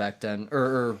smaller back then,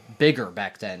 or bigger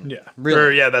back then. Yeah.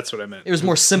 Really. Yeah, that's what I meant. It was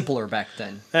more simpler back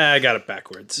then. I got it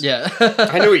backwards. Yeah.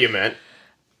 I knew what you meant.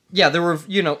 Yeah, there were,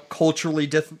 culturally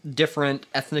different,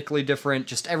 ethnically different,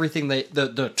 just everything.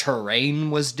 The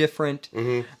terrain was different.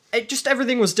 Just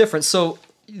everything was different. So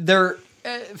there,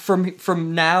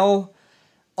 from now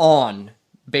on,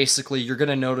 basically, you're going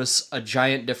to notice a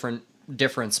giant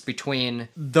difference between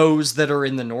those that are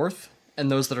in the north and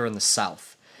those that are in the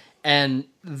south. And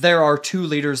there are two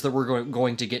leaders that we're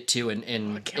going to get to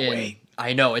in I can't wait.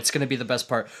 I know, it's going to be the best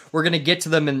part. We're going to get to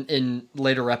them in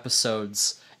later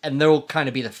episodes. And they'll kind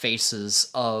of be the faces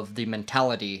of the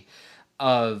mentality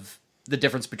of the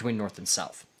difference between North and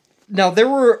South. Now, there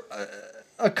were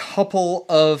a couple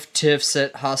of tiffs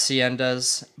at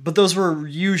haciendas, but those were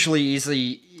usually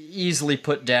easily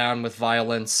put down with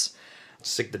violence.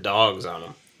 Stick the dogs on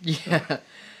them. Yeah.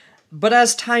 But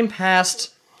as time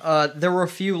passed, there were a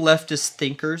few leftist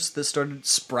thinkers that started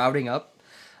sprouting up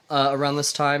around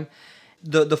this time.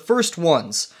 The first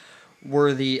ones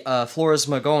were the Flores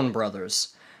Magón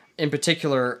brothers. In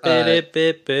particular,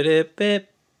 the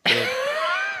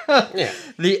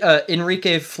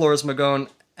Enrique Flores Magón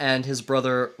and his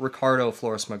brother Ricardo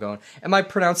Flores Magón. Am I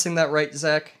pronouncing that right,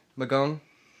 Zach? Magón?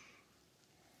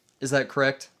 Is that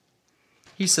correct?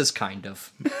 He says kind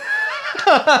of.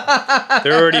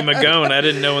 They're already Magón. I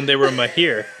didn't know when they were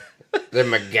Mahir. They're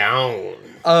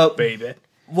Magón. Baby.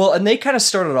 Well, and they kind of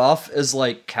started off as,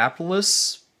 like,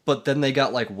 capitalists, but then they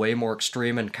got, like, way more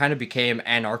extreme and kind of became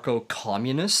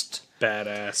anarcho-communist.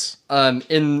 Badass.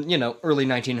 In, you know, early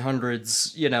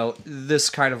 1900s, you know,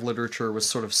 this kind of literature was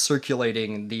sort of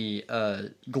circulating the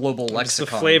global lexicon.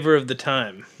 It's the flavor of the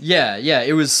time. Yeah,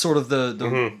 it was sort of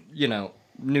the you know,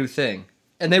 new thing.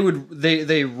 And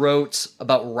they wrote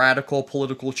about radical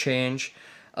political change,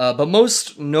 but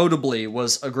most notably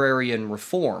was agrarian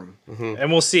reform.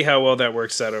 And we'll see how well that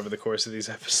works out over the course of these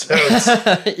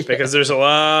episodes. Because there's a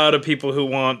lot of people who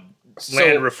want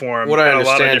land reform. What I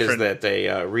understand is that they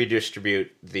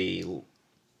redistribute the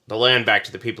land back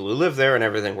to the people who live there, and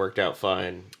everything worked out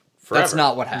fine forever. That's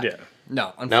not what happened. Yeah.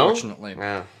 No, unfortunately.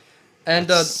 No? And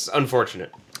it's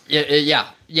unfortunate. Yeah,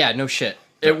 no shit.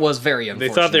 It was very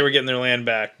unfortunate. They thought they were getting their land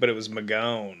back, but it was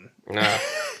Magón. No.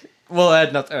 Well, I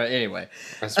had nothing. Anyway.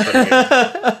 That's pretty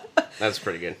good. That's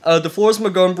pretty good. The Flores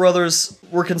Magón brothers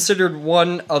were considered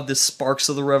one of the sparks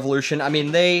of the revolution. I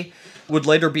mean, they would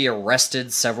later be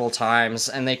arrested several times,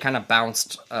 and they kind of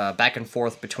bounced back and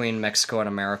forth between Mexico and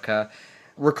America.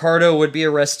 Ricardo would be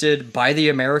arrested by the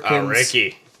Americans.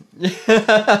 Ricky.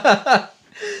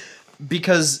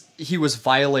 Because he was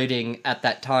violating, at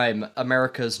that time,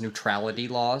 America's neutrality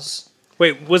laws.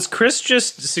 Wait, was Chris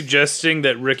just suggesting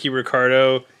that Ricky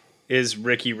Ricardo is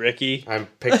Ricky? I'm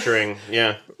picturing,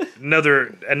 yeah.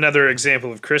 Another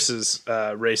example of Chris's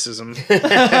racism.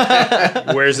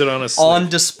 Wears it on a sleeve. On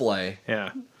display.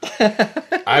 Yeah.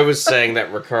 I was saying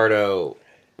that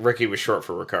Ricky was short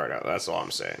for Ricardo. That's all I'm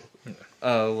saying.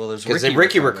 Oh, well, there's Because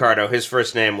Ricky Ricardo, his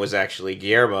first name was actually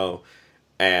Guillermo,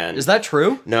 and... Is that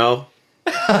true? No.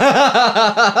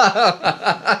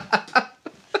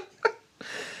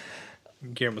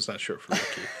 Guillermo's not short for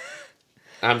Ricky.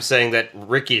 I'm saying that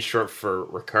Ricky's short for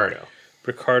Ricardo.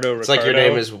 Ricardo. It's like your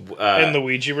name is... and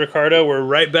Luigi Ricardo. We're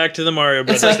right back to the Mario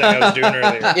Brothers thing I was doing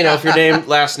earlier. You know, if your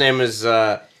last name is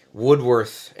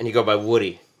Woodworth, and you go by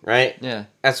Woody, right? Yeah.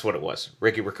 That's what it was.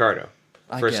 Ricky Ricardo.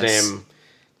 First name,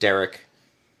 Derek.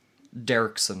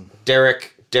 Derrickson.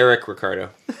 Derek Ricardo.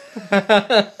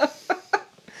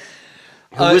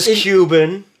 Who was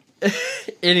Cuban.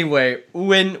 Anyway,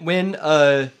 when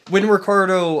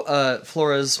Ricardo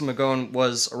Flores Magón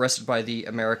was arrested by the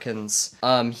Americans,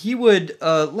 he would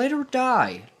later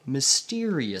die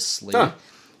mysteriously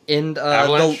in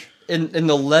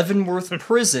the Leavenworth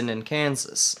prison in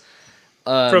Kansas.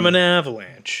 From an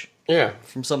avalanche. Yeah.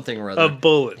 From something or other. Of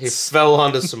bullets. He fell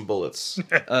onto some bullets.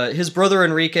 His brother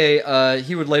Enrique,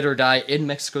 he would later die in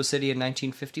Mexico City in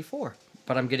 1954.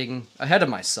 But I'm getting ahead of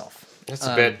myself. That's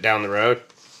a bit down the road.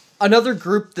 Another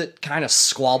group that kind of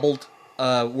squabbled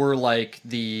were like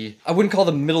I wouldn't call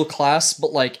them middle class,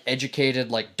 but like educated,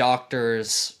 like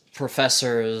doctors,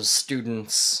 professors,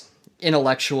 students,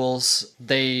 intellectuals.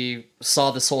 They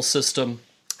saw this whole system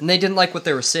and they didn't like what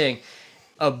they were seeing.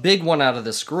 A big one out of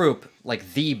this group,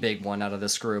 like the big one out of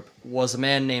this group, was a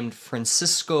man named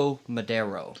Francisco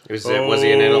Madero. Was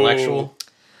he an intellectual?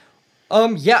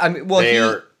 Yeah, I mean,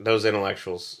 well, those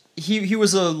intellectuals. He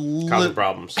was a causing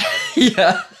problems.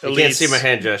 Yeah, you can't see my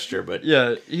hand gesture, but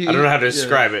yeah, I don't know how to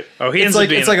describe it. Oh, it's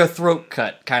like a throat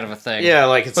cut kind of a thing. Yeah,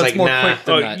 like it's like more quick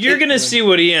than that. You're gonna see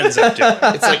what he ends up doing.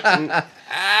 It's like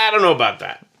I don't know about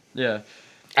that. Yeah,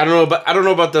 I don't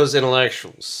know about those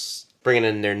intellectuals bringing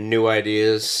in their new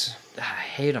ideas. I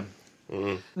hate them.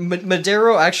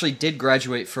 Madero actually did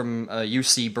graduate from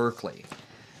UC Berkeley.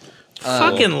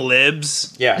 Fucking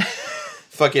libs. Yeah.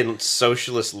 Fucking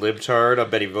socialist libtard. I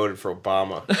bet he voted for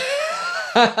Obama.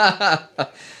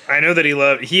 I know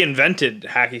that he invented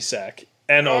hacky sack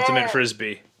and ultimate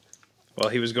frisbee while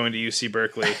he was going to UC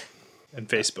Berkeley and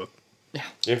Facebook. Yeah.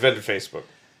 He invented Facebook.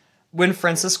 When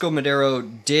Francisco Madero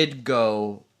did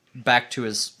go back to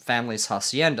his family's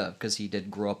hacienda, because he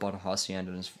did grow up on a hacienda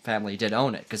and his family did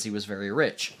own it because he was very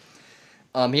rich.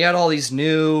 He had all these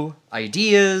new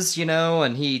ideas, you know,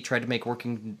 and he tried to make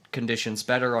working conditions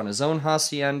better on his own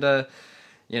hacienda,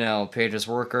 you know, paid his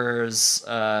workers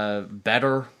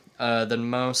better than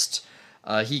most.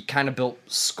 He kind of built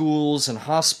schools and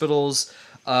hospitals.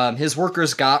 His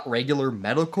workers got regular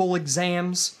medical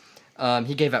exams.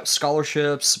 He gave out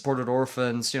scholarships, supported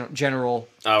orphans, general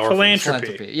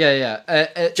Philanthropy.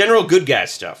 Yeah. General good guy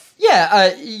stuff.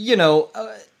 Yeah,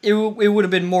 it would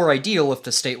have been more ideal if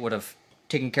the state would have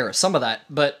taken care of some of that,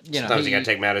 but, Sometimes you gotta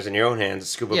take matters in your own hands and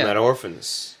scoop up that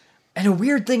orphans. And a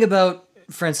weird thing about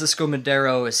Francisco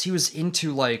Madero is he was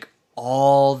into, like,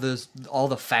 all the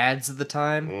fads of the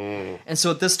time. And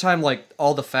so at this time, like,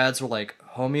 all the fads were, like,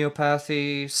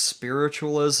 homeopathy,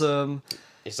 spiritualism.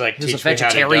 He's like, he was teach a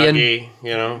vegetarian. me how to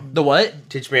Dougie, The what?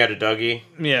 Teach me how to Dougie.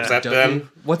 Yeah. Is that Dougie?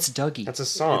 them? What's Dougie? That's a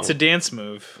song. It's a dance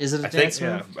move. Is it a I dance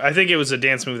think, move? Yeah, I think it was a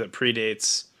dance move that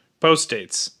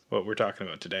postdates what we're talking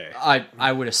about today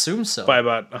I would assume so. by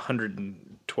about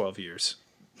 112 years.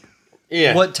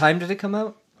 Yeah. What time did it come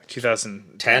out?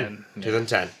 2010.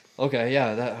 2010. Okay,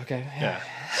 yeah, Yeah.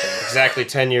 Exactly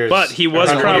 10 years. But he was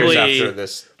 100 probably years after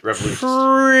this revolution.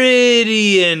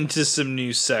 pretty into some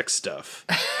new sex stuff.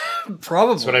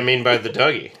 Probably. That's what I mean by the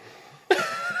Dougie.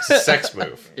 It's a sex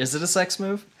move. Is it a sex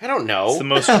move? I don't know. It's the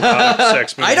most erotic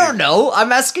sex move. I don't know.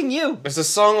 I'm asking you. It's a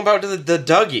song about the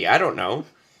Dougie. I don't know.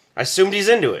 I assumed he's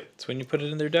into it. It's when you put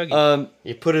it in their Dougie.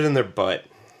 You put it in their butt.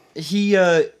 He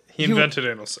invented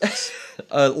anal sex.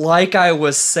 Like I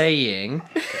was saying,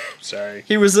 Sorry.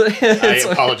 he was. I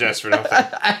apologize for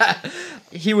nothing.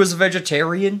 He was a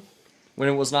vegetarian when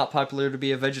it was not popular to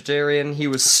be a vegetarian. He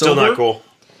was sober. Still not cool.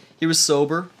 He was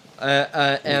sober,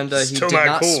 and he Still did not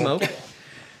not cool. smoke.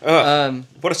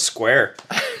 What a square.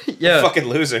 Yeah. Fucking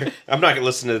loser. I'm not gonna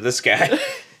listen to this guy.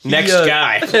 Next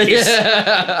guy, please.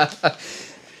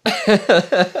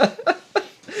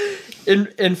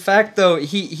 In fact, though,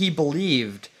 he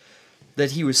believed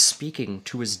that he was speaking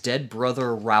to his dead brother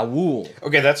Raul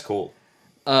Okay, that's cool.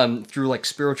 through like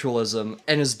spiritualism,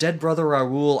 and his dead brother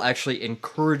Raul actually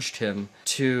encouraged him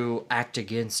to act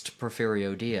against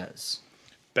Porfirio Diaz.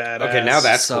 Badass. Okay, now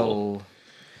that's So cool.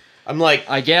 I'm like,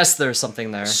 I guess there's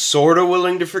something there. sort of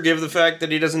willing to forgive the fact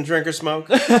that he doesn't drink or smoke.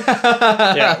 He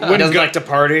Yeah, doesn't like to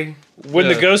party. when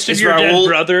the ghost of Is your Raul- dead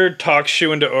brother talks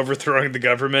you into overthrowing the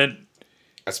government,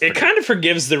 That's it pretty- kind of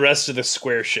forgives the rest of the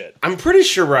square shit. I'm pretty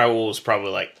sure Raul was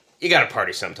probably like, you gotta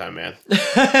party sometime, man. Yeah,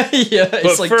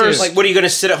 it's like, first- dude, Like, what are you gonna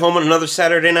sit at home on another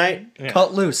Saturday night?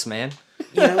 cut loose, man.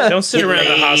 Don't sit around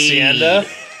the laid. hacienda.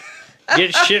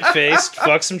 Get shit faced,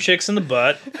 fuck some chicks in the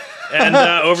butt, and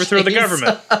overthrow the Jeez.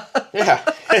 government.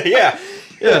 Yeah.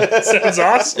 Yeah. Sounds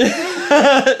awesome.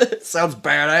 Sounds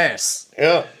badass.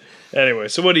 Yeah. Anyway,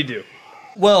 so what'd he do?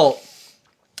 Well,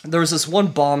 there was this one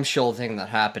bombshell thing that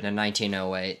happened in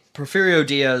 1908. Porfirio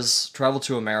Diaz traveled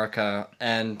to America,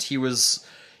 and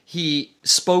he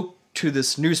spoke to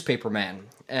this newspaper man,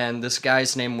 and this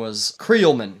guy's name was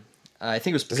Creelman. I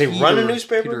think it was. Does he run a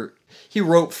newspaper? He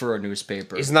wrote for a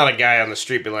newspaper. He's not a guy on the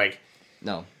street be like,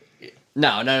 No.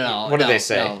 what do they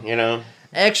say? No. You know?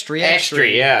 Extra.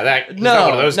 Yeah, that. He's No, not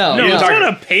one of those. no, No, You're he's talking-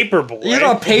 not a paper boy. You're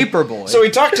not a paper boy. So he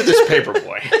talked to this paper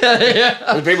boy.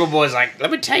 And the paper boy's like,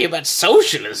 let me tell you about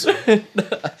socialism.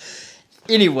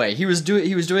 Anyway, he was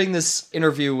doing this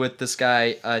interview with this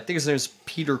guy. I think his name is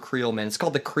Peter Creelman. It's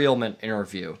called the Creelman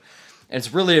interview, and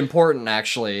it's really important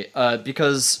actually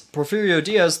because Porfirio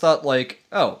Diaz thought like,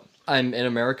 oh, I'm in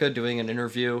America doing an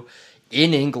interview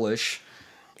in English.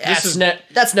 That's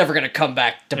never gonna come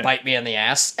back to bite me in the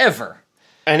ass ever.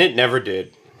 And it never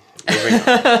did. Moving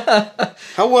on.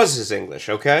 How was his English,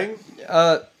 okay?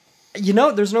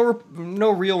 There's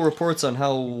no real reports on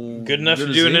how Good enough to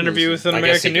his do an English interview is. with an I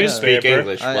guess he American can speak newspaper.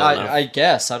 English well enough. I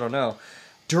guess. I don't know.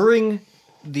 During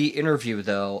the interview,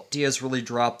 though, Diaz really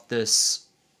dropped this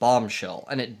bombshell,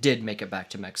 and it did make it back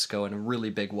to Mexico in a really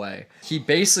big way. He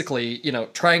basically,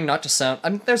 trying not to sound... I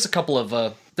mean, there was a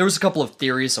couple of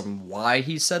theories on why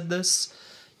he said this.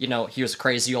 He was a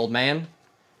crazy old man,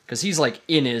 because he's, like,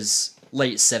 in his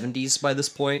late 70s by this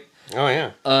point. Oh,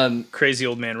 yeah. Crazy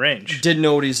old man range. Didn't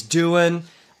know what he's doing.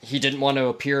 He didn't want to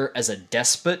appear as a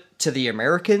despot to the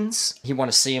Americans. He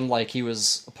wanted to seem like he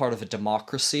was a part of a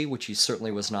democracy, which he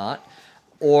certainly was not.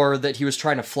 Or that he was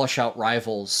trying to flush out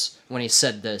rivals when he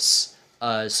said this,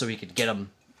 so he could get them.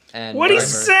 And What'd he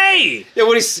whatever. say? Yeah,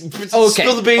 what he... Okay,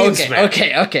 Spill the beans, man.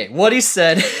 okay. What he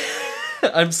said...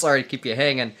 I'm sorry to keep you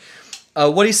hanging.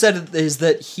 What he said is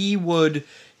that he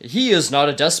is not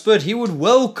a despot. He would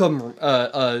welcome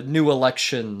new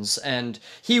elections, and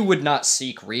he would not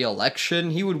seek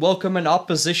re-election. He would welcome an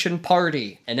opposition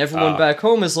party. And everyone back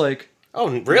home is like, Oh,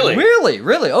 really?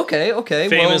 really? Okay.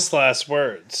 Famous last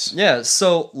words. Yeah.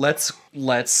 So let's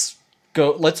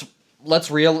go. Let's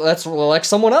elect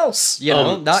someone else.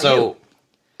 Not so you.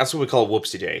 That's what we call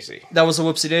whoopsie daisy. That was a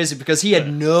whoopsie daisy because he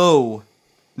had no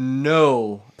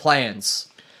plans.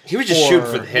 He was just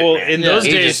shooting for the hit, Well, man. in Yeah. those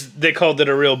He days, just- they called it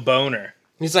a real boner.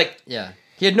 He's like, Yeah.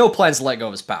 He had no plans to let go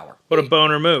of his power. What a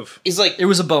boner move. He's like, It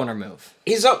was a boner move.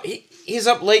 he's up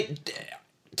late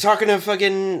talking to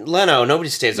fucking Leno.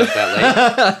 Nobody stays up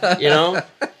that late, you know?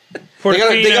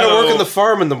 They gotta work on the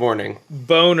farm in the morning.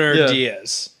 Boner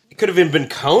Diaz. It could have even been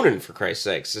Conan, for Christ's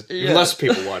sakes. Less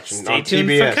people watching on Stay tuned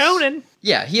TBS. for Conan.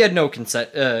 Yeah, he had no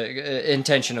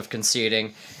intention of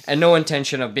conceding, and no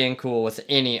intention of being cool with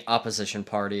any opposition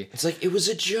party. It's like, it was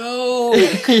a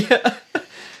joke. Yeah.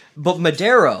 But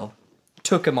Madero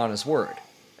took him on his word.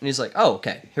 And he's like, oh,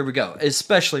 okay, here we go.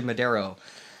 Especially Madero.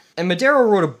 And Madero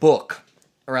wrote a book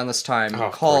around this time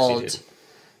called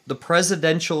The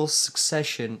Presidential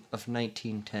Succession of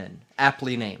 1910.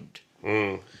 Aptly named.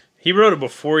 He wrote it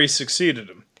before he succeeded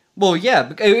him. Well,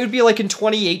 yeah, it would be like in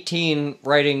 2018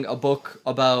 writing a book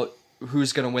about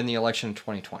who's going to win the election in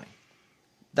 2020.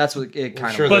 That's what it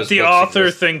kind of. But the author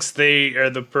thinks they are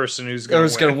the person who's going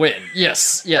to win.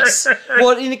 Yes, yes.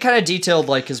 Well, and it kind of detailed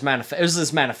like his manifesto. It was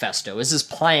his manifesto. It was his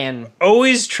plan.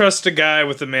 Always trust a guy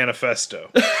with a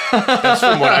manifesto. That's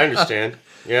from what I understand.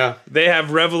 Yeah. They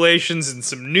have revelations and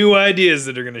some new ideas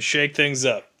that are going to shake things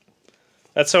up.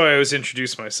 That's how I always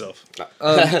introduce myself.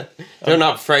 They're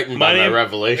not frightened by my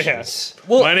revelations. Yeah.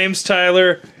 Well, my name's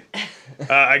Tyler.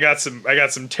 I got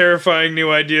some terrifying new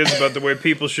ideas about the way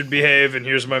people should behave, and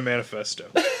here's my manifesto.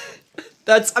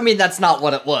 That's not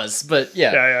what it was, but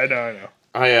yeah. Yeah,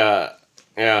 I know.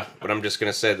 Yeah, but I'm just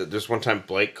gonna say that there's one time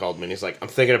Blake called me and he's like, I'm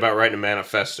thinking about writing a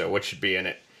manifesto. What should be in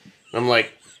it? And I'm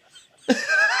like,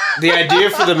 the idea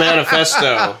for the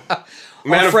manifesto.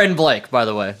 Our friend Blake, by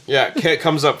the way. Yeah,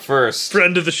 comes up first.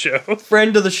 Friend of the show.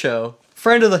 Friend of the show.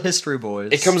 Friend of the History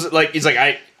Boys. It comes like he's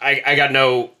like, I got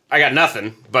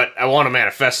nothing, but I want a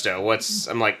manifesto.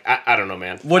 I'm like, I don't know,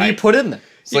 man. What do you put in there?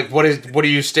 It's like, what do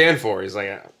you stand for? He's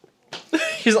like,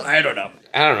 I don't know.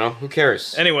 I don't know. Who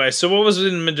cares? Anyway, so what was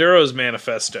in Madero's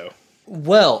manifesto?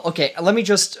 Well, okay,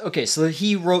 so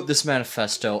he wrote this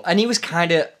manifesto, and he was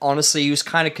kind of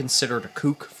considered a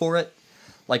kook for it.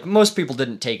 Like, most people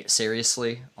didn't take it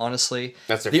seriously, honestly.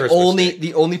 That's their first mistake.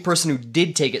 The only person who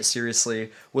did take it seriously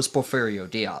was Porfirio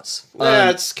Diaz.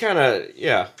 Yeah, it's kind of,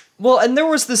 yeah. Well, and there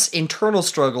was this internal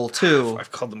struggle, too.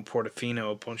 I've called him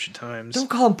Portofino a bunch of times. Don't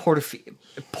call him Porfirio.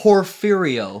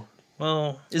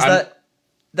 Well...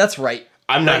 That's right.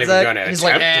 I'm not even going to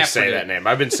attempt to say that name.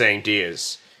 I've been saying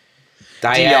Diaz.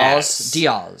 Diaz.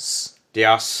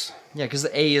 Diaz. Yeah, because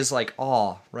the A is like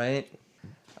aw, right?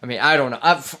 I mean, I don't know.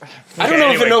 I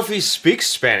don't even know if he speaks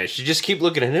Spanish. You just keep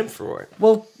looking at him for it.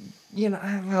 Well,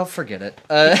 I'll forget it.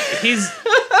 He's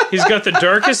got the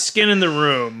darkest skin in the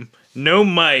room, no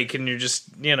mic, and you're just,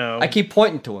 I keep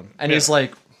pointing to him, and he's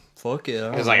like, fuck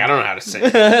it. He's like, I don't know how to say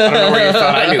it. I don't know where you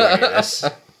thought I knew any of this.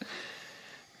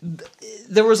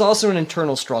 There was also an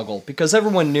internal struggle, because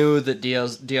everyone knew that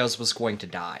Diaz was going to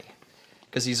die.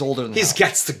 Because he's older than He's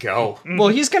gets to go. Well,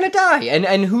 he's gonna die,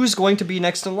 and who's going to be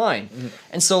next in line?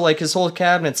 And so, like, his whole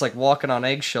cabinet's, like, walking on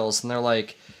eggshells, and they're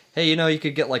like, hey, you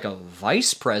could get, like, a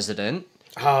vice president.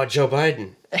 Oh, Joe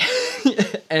Biden.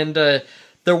 And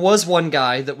there was one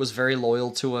guy that was very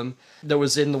loyal to him that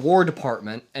was in the War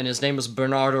Department, and his name was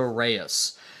Bernardo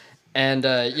Reyes. And,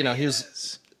 he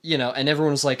was, and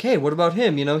everyone was like, hey, what about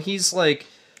him? He's, like...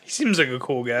 He seems like a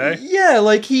cool guy. Yeah,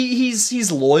 like,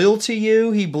 he's loyal to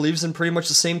you. He believes in pretty much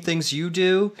the same things you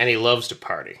do. And he loves to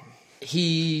party.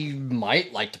 He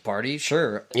might like to party,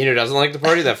 sure. You know who doesn't like to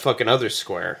party? That fucking other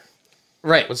square.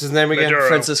 Right. What's his name again? Madero.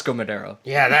 Francisco Madero.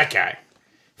 Yeah, that guy.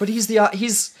 But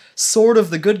he's sort of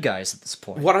the good guys at this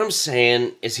point. What I'm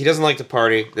saying is he doesn't like to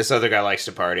party. This other guy likes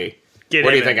to party. Where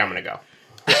do you think I'm going to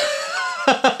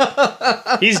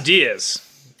go? He's Diaz.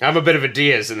 I'm a bit of a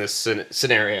Diaz in this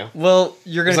scenario. Well,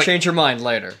 you're going to change your mind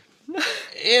later.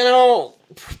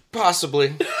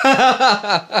 Possibly.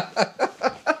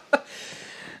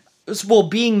 Well,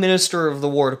 being Minister of the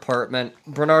War Department,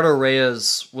 Bernardo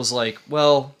Reyes was like,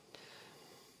 well,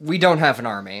 we don't have an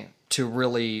army to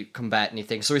really combat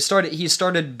anything. So he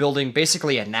started building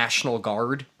basically a National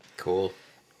Guard. Cool.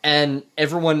 And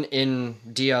everyone in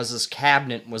Diaz's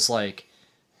cabinet was like,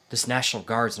 this National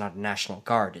Guard's not a National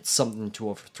Guard. It's something to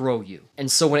overthrow you.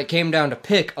 And so when it came down to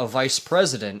pick a vice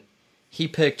president, he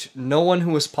picked no one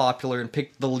who was popular and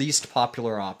picked the least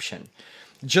popular option.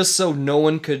 Just so no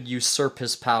one could usurp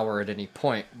his power at any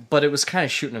point. But it was kind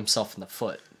of shooting himself in the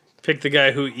foot. Pick the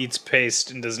guy who eats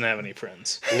paste and doesn't have any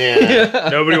friends. Yeah.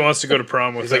 Nobody wants to go to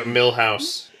prom with him. He's like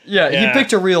Millhouse. Yeah, he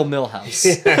picked a real Millhouse.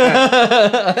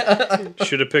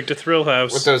 Should have picked a Thrill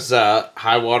House. With those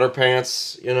high water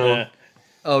pants, Yeah.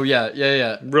 Oh,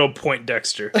 yeah. Real Point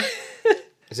Dexter.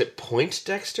 Is it Point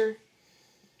Dexter?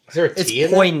 Is there a T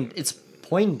It's in Point. It's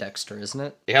Poindexter, isn't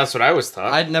it? Yeah, that's what I was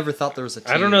thought. I'd never thought there was a T.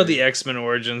 I don't know the X-Men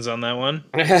origins on that one.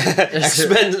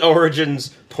 X-Men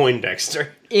Origins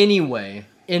Poindexter. Anyway,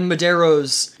 in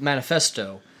Madero's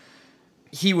manifesto,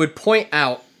 he would point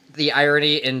out the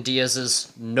irony in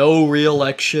Diaz's no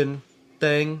re-election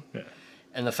thing,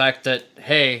 and the fact that,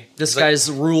 hey, this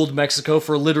guy's ruled Mexico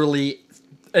for literally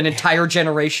an entire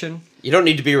generation. You don't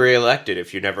need to be reelected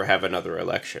if you never have another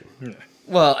election.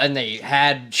 Well, and they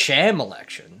had sham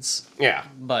elections. Yeah.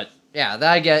 But, yeah,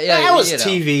 that was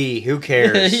TV. Who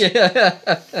cares?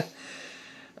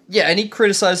 Yeah, and he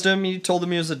criticized him. He told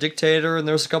him he was a dictator, and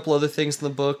there's a couple other things in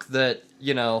the book that,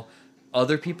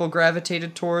 other people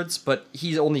gravitated towards, but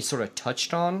he only sort of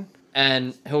touched on.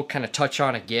 And he'll kind of touch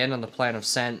on again on the plan of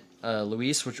San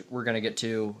Luis, which we're going to get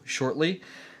to shortly.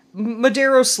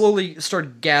 Madero slowly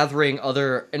started gathering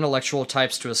other intellectual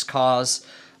types to his cause.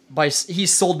 He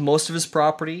sold most of his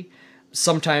property,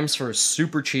 sometimes for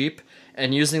super cheap,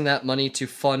 and using that money to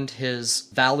fund his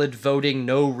valid voting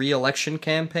no re-election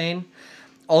campaign.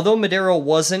 Although Madero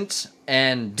wasn't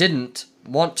and didn't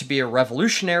want to be a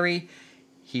revolutionary,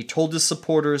 he told his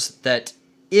supporters that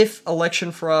if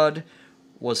election fraud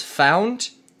was found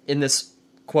in this,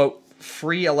 quote,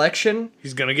 free election,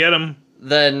 he's gonna get him.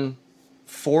 Then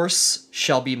force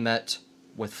shall be met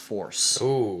with force.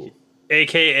 Ooh.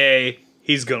 AKA,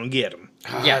 he's gonna get him.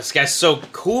 Yeah, this guy's so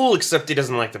cool, except he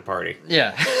doesn't like the party.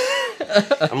 Yeah.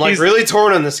 I'm like really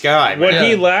torn on this guy, man. What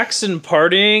he lacks in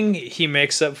partying, he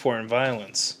makes up for in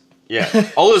violence. Yeah,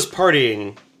 all his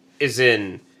partying is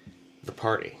in the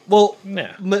party. Well,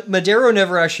 Yeah. Madero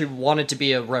never actually wanted to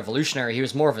be a revolutionary. He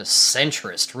was more of a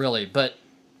centrist, really. But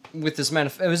with his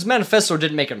manifesto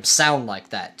didn't make him sound like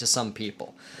that to some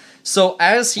people. So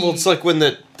as he... Well, it's like when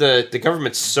the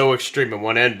government's so extreme in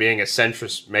one end, being a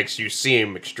centrist makes you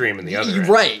seem extreme in the other end.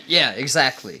 Right, yeah,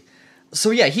 exactly. So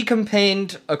yeah, he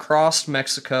campaigned across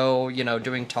Mexico,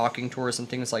 doing talking tours and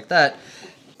things like that.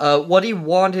 What he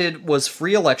wanted was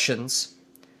free elections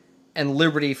and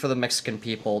liberty for the Mexican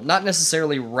people. Not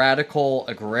necessarily radical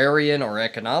agrarian or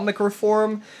economic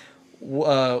reform,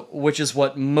 which is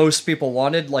what most people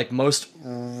wanted, like most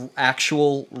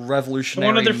actual revolutionary.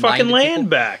 They wanted their fucking land people.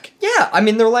 back. Yeah, I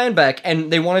mean their land back,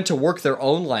 and they wanted to work their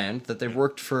own land that they've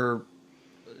worked for,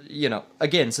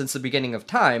 again, since the beginning of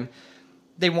time.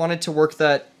 They wanted to work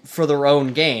that for their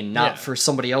own gain, not for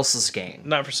somebody else's gain.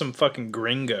 Not for some fucking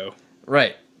gringo.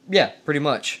 Right. Yeah, pretty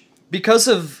much. Because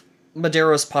of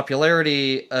Madero's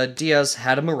popularity, Diaz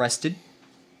had him arrested,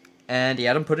 and he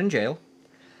had him put in jail,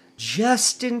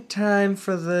 just in time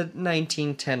for the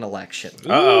 1910 election.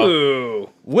 Ooh.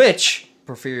 Which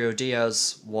Porfirio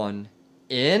Diaz won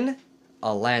in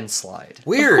a landslide.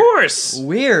 Weird. Of course.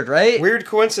 Weird, right? Weird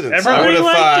coincidence. Everybody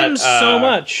liked him so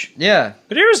much. Yeah.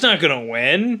 Madero's not gonna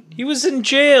win. He was in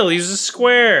jail. He was a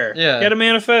square. Yeah. He had a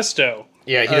manifesto.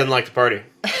 Yeah, he didn't like the party.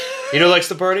 You know who likes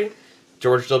the party?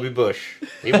 George W. Bush.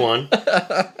 He won.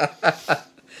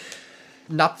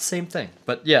 Not the same thing,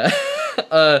 but yeah.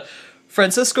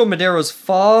 Francisco Madero's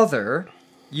father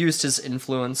used his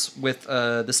influence with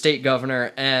the state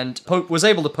governor and was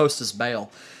able to post his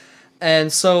bail.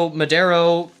 And so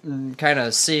Madero, kind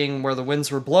of seeing where the winds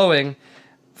were blowing,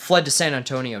 fled to San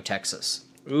Antonio, Texas.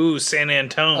 Ooh, San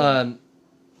Antonio.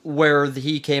 Where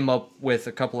he came up with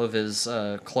a couple of his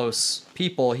close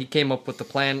people. He came up with the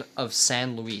plan of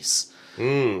San Luis,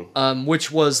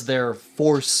 which was their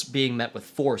force being met with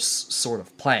force sort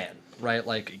of plan, right?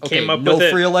 Like, okay, no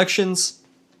free elections,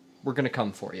 we're going to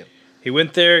come for you. He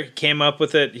went there, came up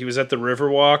with it. He was at the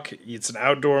Riverwalk. It's an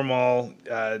outdoor mall.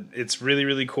 It's really,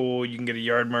 really cool. You can get a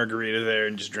yard margarita there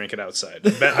and just drink it outside.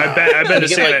 I bet you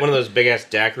get like one of those big ass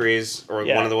daiquiris, or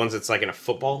one of the ones that's like in a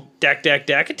football. Dak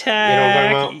attack. You know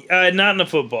what I'm talking Not in a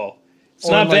football. It's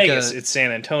Or not like Vegas. It's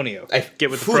San Antonio.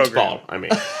 Get with the football, program. I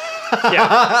mean.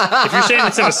 Yeah. If you're saying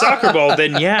it's in a soccer ball,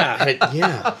 then yeah.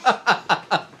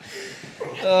 Yeah.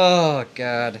 Oh,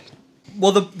 God.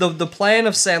 Well, the plan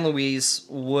of San Luis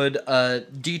would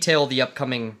detail the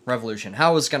upcoming revolution,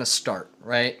 how it was going to start,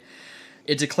 right?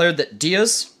 It declared that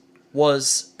Diaz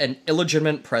was an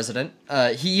illegitimate president.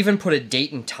 He even put a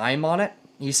date and time on it.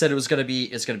 He said it's going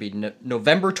to be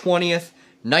November 20th,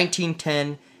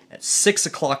 1910 at 6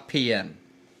 o'clock p.m.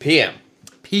 PM.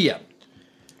 P.m.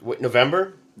 What,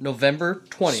 November? November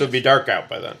 20th. So it'd be dark out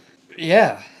by then.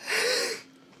 Yeah.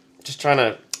 Just trying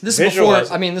to This is visualize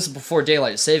before. I mean, this is before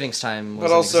daylight savings time.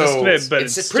 But also, But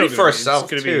it's it's pretty still far gonna be- south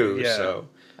it's gonna be- too. yeah. So,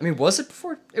 I mean, was it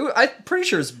before? I'm pretty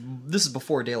sure this is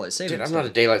before daylight savings. dude, I'm time. not a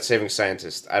daylight saving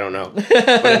scientist. I don't know,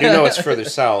 but I do know it's further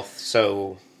south.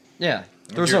 So Yeah,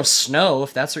 there was no snow.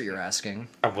 If that's what you're asking.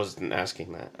 I wasn't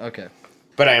asking that, Okay.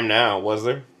 but I am now. Was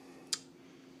there?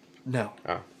 No.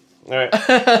 Oh, All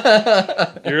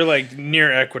right. You're like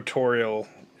near equatorial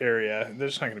area.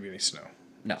 There's not going to be any snow.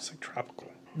 No. It's like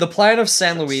tropical. The plan of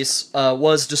San Luis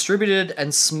was distributed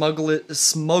and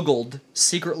smuggled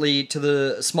secretly to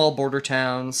the small border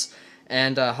towns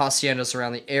and haciendas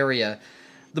around the area.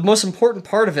 The most important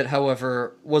part of it,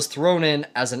 however, was thrown in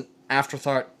as an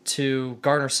afterthought to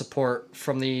garner support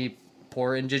from the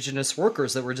poor indigenous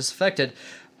workers that were disaffected,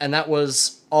 and that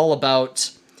was all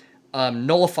about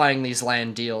nullifying these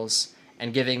land deals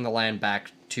and giving the land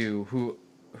back to who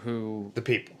The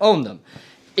people. owned them.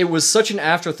 It was such an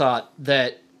afterthought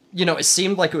that, you know, it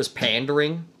seemed like it was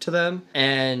pandering to them,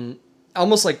 and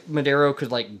almost like Madero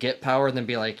could, like, get power and then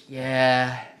be like,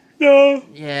 no,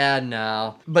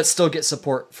 but still get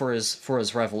support for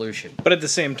his revolution. But at the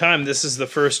same time, this is the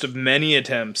first of many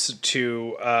attempts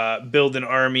to build an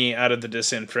army out of the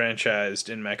disenfranchised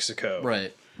in Mexico.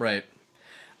 Right.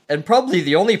 And probably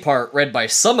the only part read by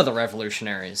some of the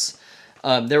revolutionaries.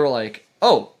 They were like,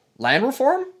 oh, land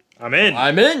reform? I'm in.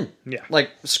 I'm in. Yeah.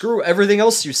 Like, screw everything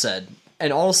else you said.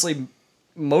 And honestly,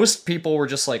 most people were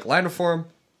just like, land reform,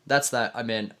 that's that.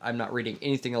 I'm in. I'm not reading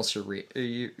anything else you're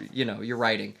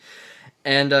writing.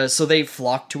 And so they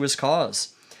flocked to his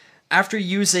cause. After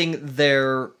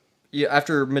Madero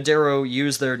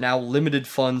used their now limited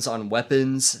funds on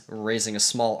weapons, raising a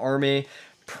small army,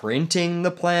 printing the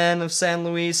plan of San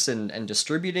Luis and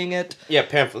distributing it. Yeah,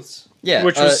 pamphlets. Yeah.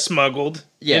 Which was smuggled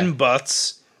yeah. in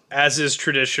butts, as is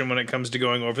tradition when it comes to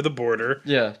going over the border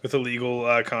with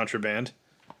illegal contraband.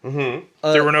 Mm-hmm.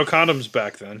 There were no condoms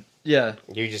back then. Yeah.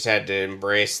 You just had to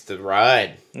embrace the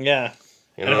ride. Yeah.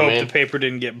 You And know what I hope mean? the paper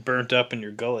didn't get burnt up in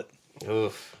your gullet.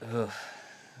 Oof.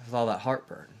 With all that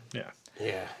heartburn. Yeah.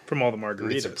 Yeah. From all the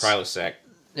It's a margaritas. Prilosec.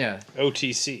 Yeah.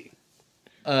 OTC.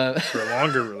 For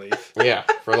longer relief. Yeah,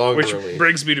 for longer Which relief.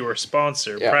 brings me to our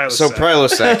sponsor, Yeah. Prilosec. So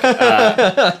Prilosec.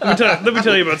 Let me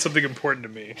tell you about something important to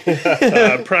me.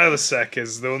 Prilosec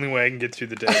is the only way I can get through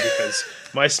the day because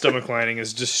my stomach lining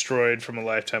is destroyed from a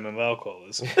lifetime of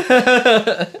alcoholism.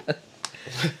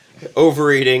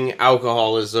 Overeating,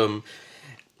 alcoholism.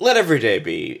 Let every day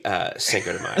be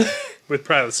Cinco de Mayo. With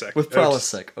Prilosec. With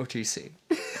Prilosec, OTC.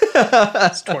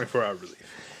 It's 24-hour relief.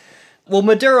 Well,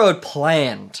 Madero had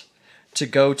planned to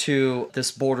go to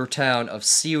this border town of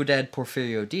Ciudad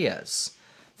Porfirio Diaz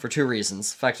for two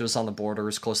reasons. The fact it was on the border, it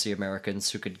was close to the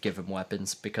Americans who could give him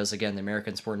weapons, because, again, the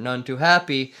Americans were none too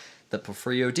happy that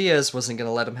Porfirio Diaz wasn't going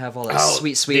to let him have all that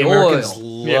sweet the oil. Americans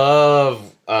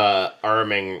love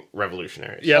arming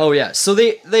revolutionaries. Yep. Oh, yeah. So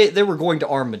they were going to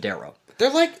arm Madero. They're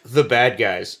like the bad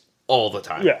guys all the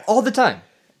time. Yeah. All the time.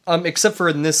 Except for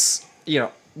in this,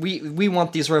 we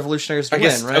want these revolutionaries to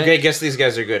win, right? Okay, I guess these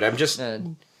guys are good. I'm just...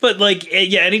 But,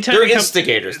 anytime they're it comes...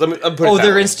 instigators. Let me put it that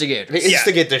they're way. instigators. They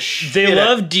instigate the shit. They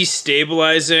love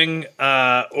destabilizing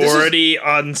already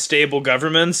unstable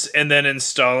governments and then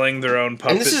installing their own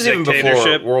puppet And this is even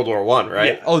dictatorship. before World War I,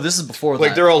 right? Yeah. Oh, this is before that.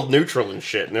 Like, they're all neutral and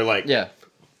shit, and they're like, Yeah.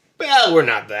 well, we're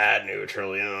not that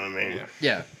neutral, you know what I mean?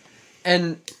 Yeah.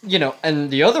 And,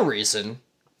 and the other reason,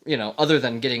 other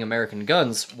than getting American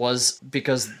guns, was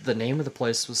because the name of the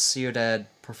place was Ciudad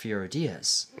Porfirio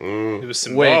Diaz. It was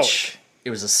symbolic. Which, it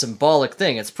was a symbolic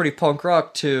thing. It's pretty punk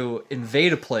rock to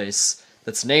invade a place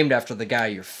that's named after the guy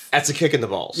you're... That's a kick in the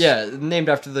balls. Yeah, named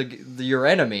after your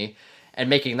enemy,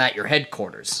 and making that your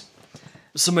headquarters.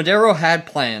 So Madero had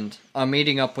planned on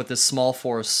meeting up with this small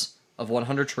force of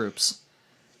 100 troops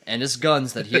and his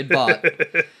guns that he had bought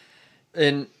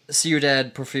in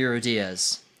Ciudad Porfirio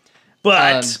Diaz.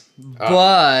 But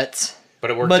But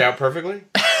it worked out perfectly?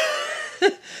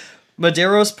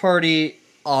 Madero's party,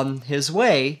 on his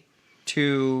way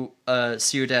to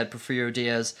Ciudad Porfirio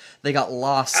Diaz, they got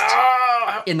lost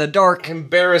in the dark.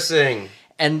 Embarrassing.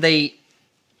 And they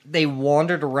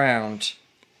wandered around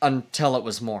until it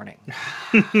was morning.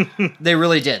 They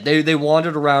really did. They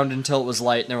wandered around until it was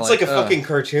light, and they were It's like, like a fucking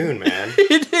cartoon, man.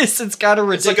 It is. It's kind of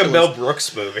It's ridiculous. like a Mel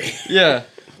Brooks movie. Yeah.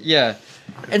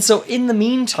 And so in the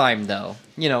meantime, though,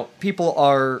 people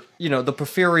are, the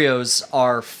Porfirios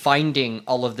are finding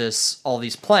all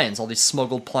these plans, all these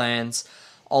smuggled plans,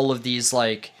 all of these,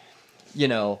 and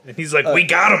he's like, we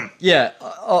got him! Yeah,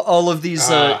 all of these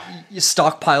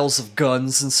stockpiles of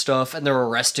guns and stuff, and they're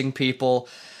arresting people,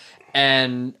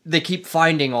 and they keep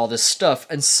finding all this stuff.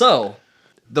 And so,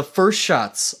 the first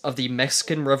shots of the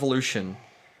Mexican Revolution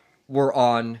were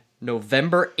on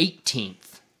November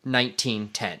 18th,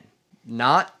 1910.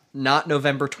 Not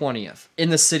November 20th, in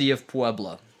the city of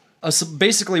Puebla. So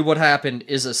basically what happened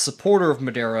is a supporter of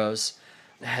Madero's,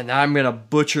 and I'm going to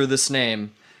butcher this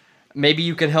name. Maybe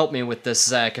you can help me with this,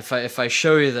 Zach, if I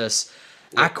show you this.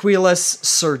 Aquiles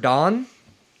Cerdán?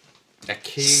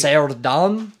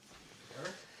 Cerdán?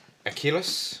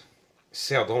 Achilles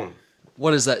Cerdon.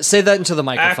 What is that? Say that into the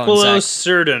microphone, Aquilos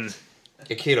Zach. Cerdon.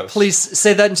 Achilles. Please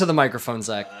say that into the microphone,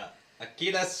 Zach.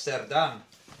 Achilles Cerdon.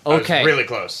 Okay. Really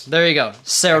close. There you go.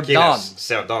 Cerdon. Achilles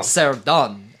Cerdon.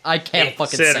 Cerdon. I can't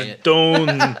fucking say it.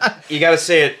 Cerdon. You gotta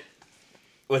say it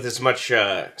with as much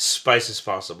spice as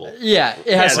possible. Yeah,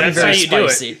 it has to be that's very how you do it.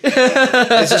 spicy.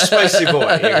 It's a spicy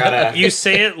boy. You gotta. You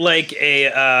say it like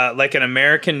like an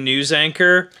American news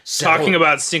anchor talking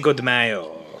about Cinco de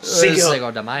Mayo.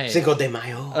 Cinco de Mayo. Cinco de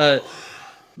Mayo.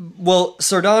 Well,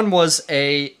 Cerdon was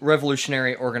a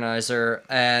revolutionary organizer,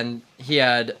 and he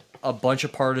had a bunch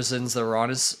of partisans that were on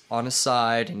his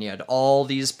side, and he had all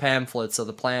these pamphlets of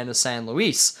the plan of San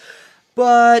Luis.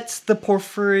 But the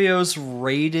Porfirios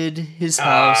raided his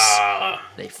house.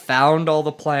 They found all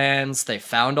the plans. They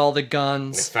found all the They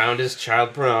guns. found his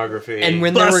child pornography. And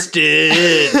when Busted.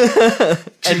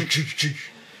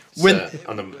 when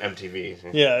on the MTV.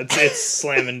 Yeah, it's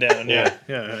slamming down. Yeah,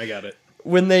 I got it.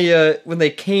 when they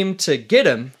came to get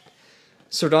him,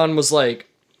 Cerdon was like,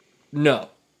 no.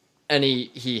 And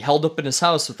he held up in his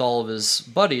house with all of his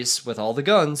buddies with all the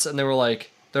guns, and they were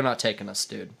like, they're not taking us,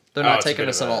 dude. They're not taking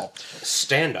us at all.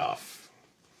 Standoff.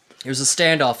 It was a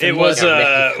standoff. It was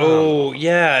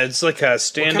it's like a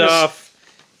standoff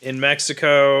in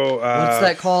Mexico. What's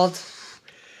that called?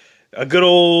 A good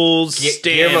old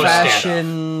Guillermo standoff.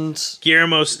 Standoff.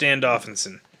 Guillermo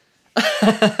Standoffinson.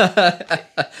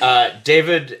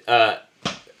 David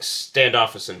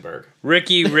Standoffisenberg.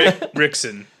 Ricky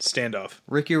Rickson standoff.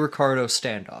 Ricky Ricardo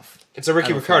standoff. It's a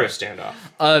Ricky Ricardo standoff.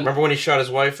 Remember when he shot his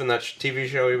wife in that TV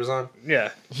show he was on?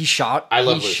 Yeah. He shot. I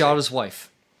love He Lucy. shot his wife.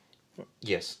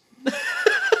 Yes.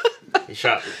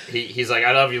 He's like,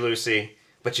 I love you, Lucy,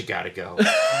 but you gotta go.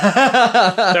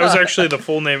 That was actually the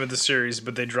full name of the series,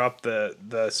 but they dropped the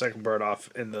second part off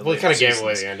in the. Well, it kind of later gave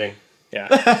away seasons. the ending. Yeah.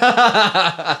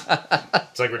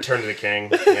 It's like Return to the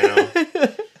King, you know.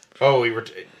 Oh,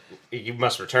 you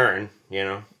must return, you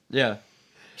know. Yeah.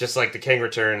 Just like the King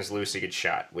returns, Lucy gets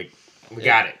shot. We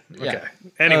got it. Yeah. Okay.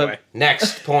 Anyway.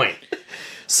 Next point.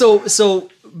 So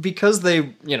because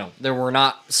they were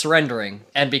not surrendering,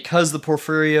 and because the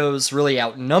Porfirios really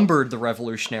outnumbered the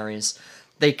revolutionaries,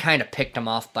 they kind of picked them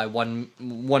off by one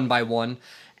by one,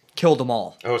 killed them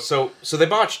all. Oh, so they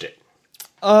botched it.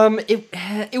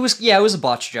 It was a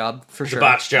botch job for sure.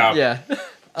 Botch job. Yeah.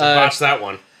 Botched that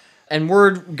one. And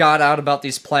word got out about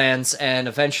these plans, and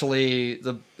eventually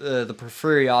the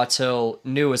Porfiriato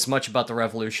knew as much about the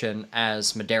revolution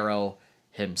as Madero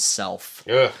himself.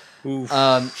 Ugh. Oof.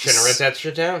 Shouldn't have written that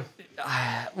shit down.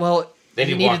 Well, They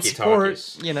he need needed support,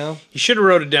 walkie-talkies. you know. You should have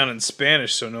wrote it down in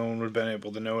Spanish so no one would have been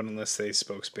able to know it unless they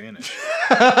spoke Spanish.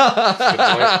 Good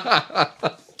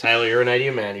point. Tyler, you're an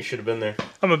idea man. You should have been there.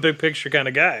 I'm a big picture kind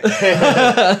of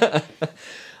guy.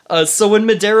 So when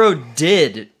Madero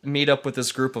did meet up with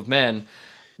this group of men,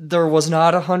 there was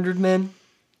not 100 men.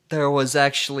 There was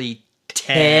actually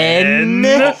 10.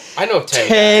 I know 10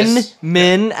 10 guys.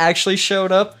 men actually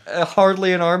showed up,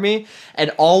 hardly an army,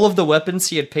 and all of the weapons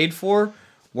he had paid for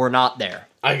were not there.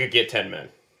 I could get 10 men.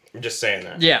 I'm just saying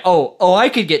that. Yeah. Oh, I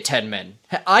could get 10 men.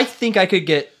 I think I could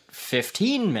get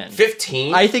 15 men.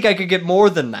 15? I think I could get more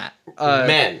than that.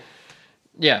 Men.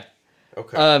 Yeah.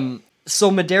 Okay.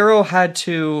 So Madero had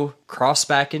to cross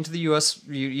back into the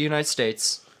United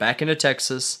States, back into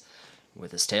Texas,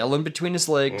 with his tail in between his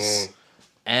legs,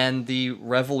 and the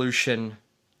revolution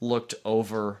looked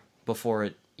over before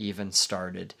it even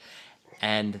started.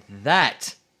 And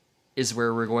that is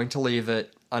where we're going to leave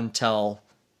it until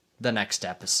the next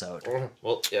episode.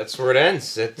 Well, that's where it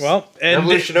ends. It's Well, and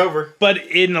revolution over. But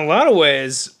in a lot of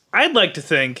ways, I'd like to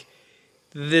think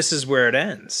this is where it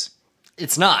ends.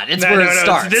 It's not. It's where it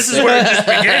starts. This is where it just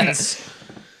begins.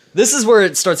 This is where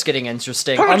it starts getting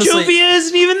interesting. Poncho Honestly, Villa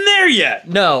isn't even there yet.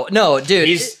 no, dude.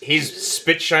 He's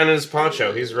spit shining his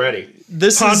poncho. He's ready.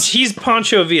 He's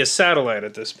Poncho Villa satellite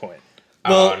at this point.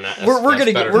 Well, no, that's, we're that's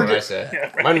gonna better get. than what I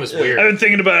said. Mine was weird.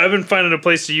 I've been finding a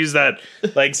place to use that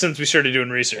like since we started doing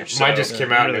research. Mine so- just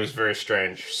came out and it was very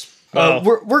strange.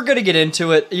 We're gonna get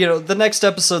into it. You know, the next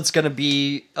episode's gonna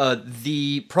be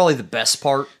probably the best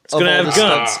part. It's gonna have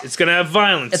guns. It's gonna have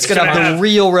violence. It's gonna have the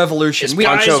real revolution. guys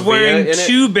Poncho Villa wearing in it?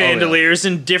 two bandoliers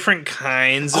and different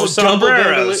kinds of double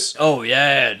sombreros. Oh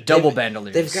yeah, double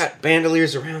bandoliers. They've got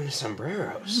bandoliers around the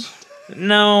sombreros.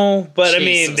 No, but I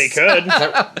mean they could.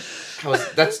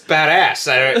 That's badass.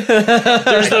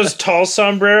 There's those tall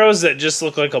sombreros that just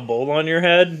look like a bowl on your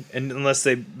head, and unless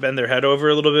they bend their head over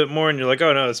a little bit more, and you're like,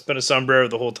 oh no, it's been a sombrero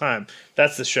the whole time.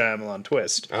 That's the Shyamalan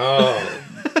twist. Oh.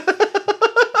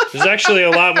 There's actually a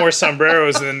lot more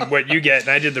sombreros than what you get, and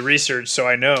I did the research, so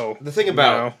I know. The thing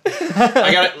about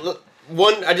I got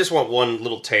I just want one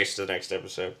little taste of the next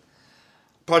episode.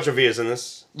 Pancho Villa's in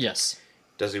this. Yes.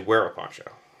 Does he wear a poncho?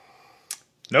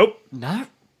 Nope. Not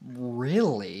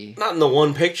really. Not in the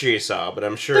one picture you saw, but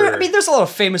I'm sure. There's a lot of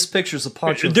famous pictures of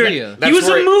Pancho Villa. He was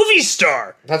a movie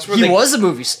star. That's where He was a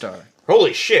movie star.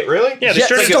 Holy shit! Really? Yeah, they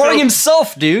started starring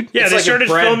himself, dude. Yeah, it's they like started if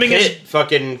Brad filming Pitt his.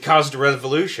 fucking caused a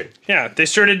revolution. Yeah, they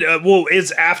started. Well,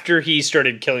 it's after he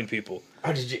started killing people.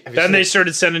 Oh, did you? Then they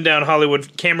started sending down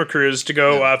Hollywood camera crews to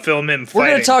go film him fighting.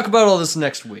 We're gonna talk about all this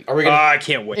next week. Are we gonna? I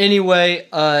can't wait. Anyway,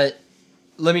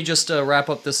 let me just wrap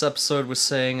up this episode with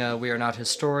saying we are not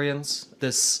historians.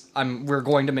 We're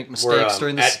going to make mistakes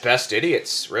during this. At best,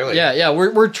 idiots. Really. Yeah.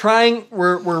 We're trying.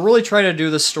 We're really trying to do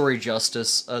this story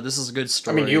justice. This is a good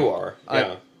story. I mean, you are.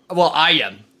 Yeah. I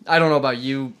am. I don't know about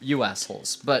you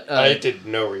assholes, but I did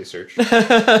no research.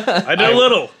 I did a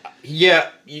little. Yeah,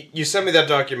 you sent me that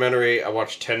documentary. I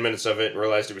watched 10 minutes of it and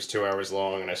realized it was 2 hours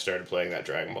long, and I started playing that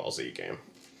Dragon Ball Z game.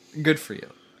 Good for you.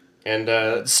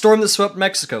 And Storm That Swept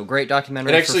Mexico, great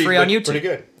documentary for free on YouTube. Pretty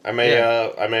good. I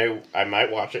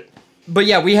might watch it. But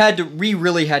yeah, we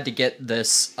really had to get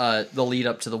this the lead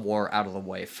up to the war out of the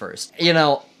way first.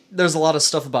 There's a lot of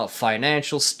stuff about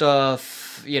financial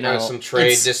stuff. Some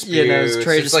trade disputes.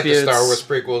 Trade it's like the Star Wars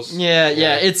prequels. Yeah.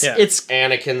 It's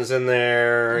Anakin's in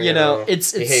there.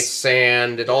 It's he hates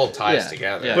sand. It all ties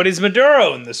together. Yeah. But he's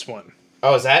Maduro in this one.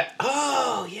 Oh, is that?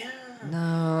 Oh, yeah.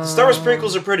 No. The Star Wars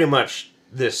prequels are pretty much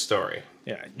this story.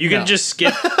 Yeah, you can just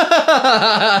skip. You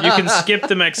can skip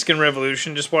the Mexican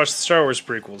Revolution. Just watch the Star Wars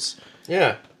prequels.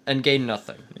 Yeah. And gain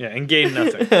nothing. Yeah, and gain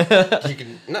nothing. You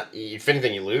can if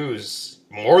anything, you lose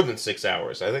more than 6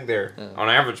 hours. I think they're on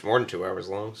average more than 2 hours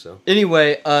long. So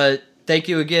anyway, thank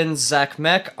you again, Zach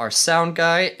Meck, our sound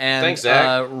guy, and thanks,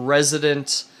 Zach.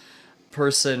 Resident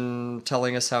person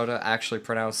telling us how to actually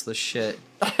pronounce this shit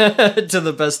to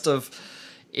the best of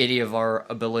any of our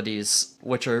abilities,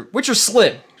 which are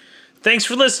slim. Thanks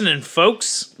for listening,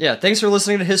 folks. Yeah, thanks for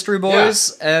listening to History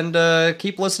Boys, and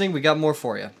keep listening. We got more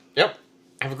for you. Yep.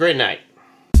 Have a great night.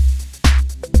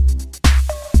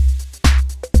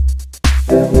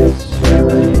 We've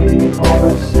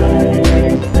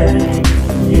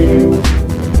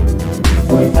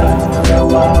had a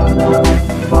lot of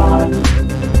fun.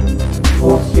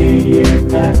 We'll see you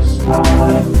next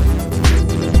time.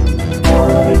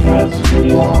 Or I guess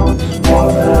we won't,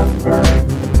 whatever.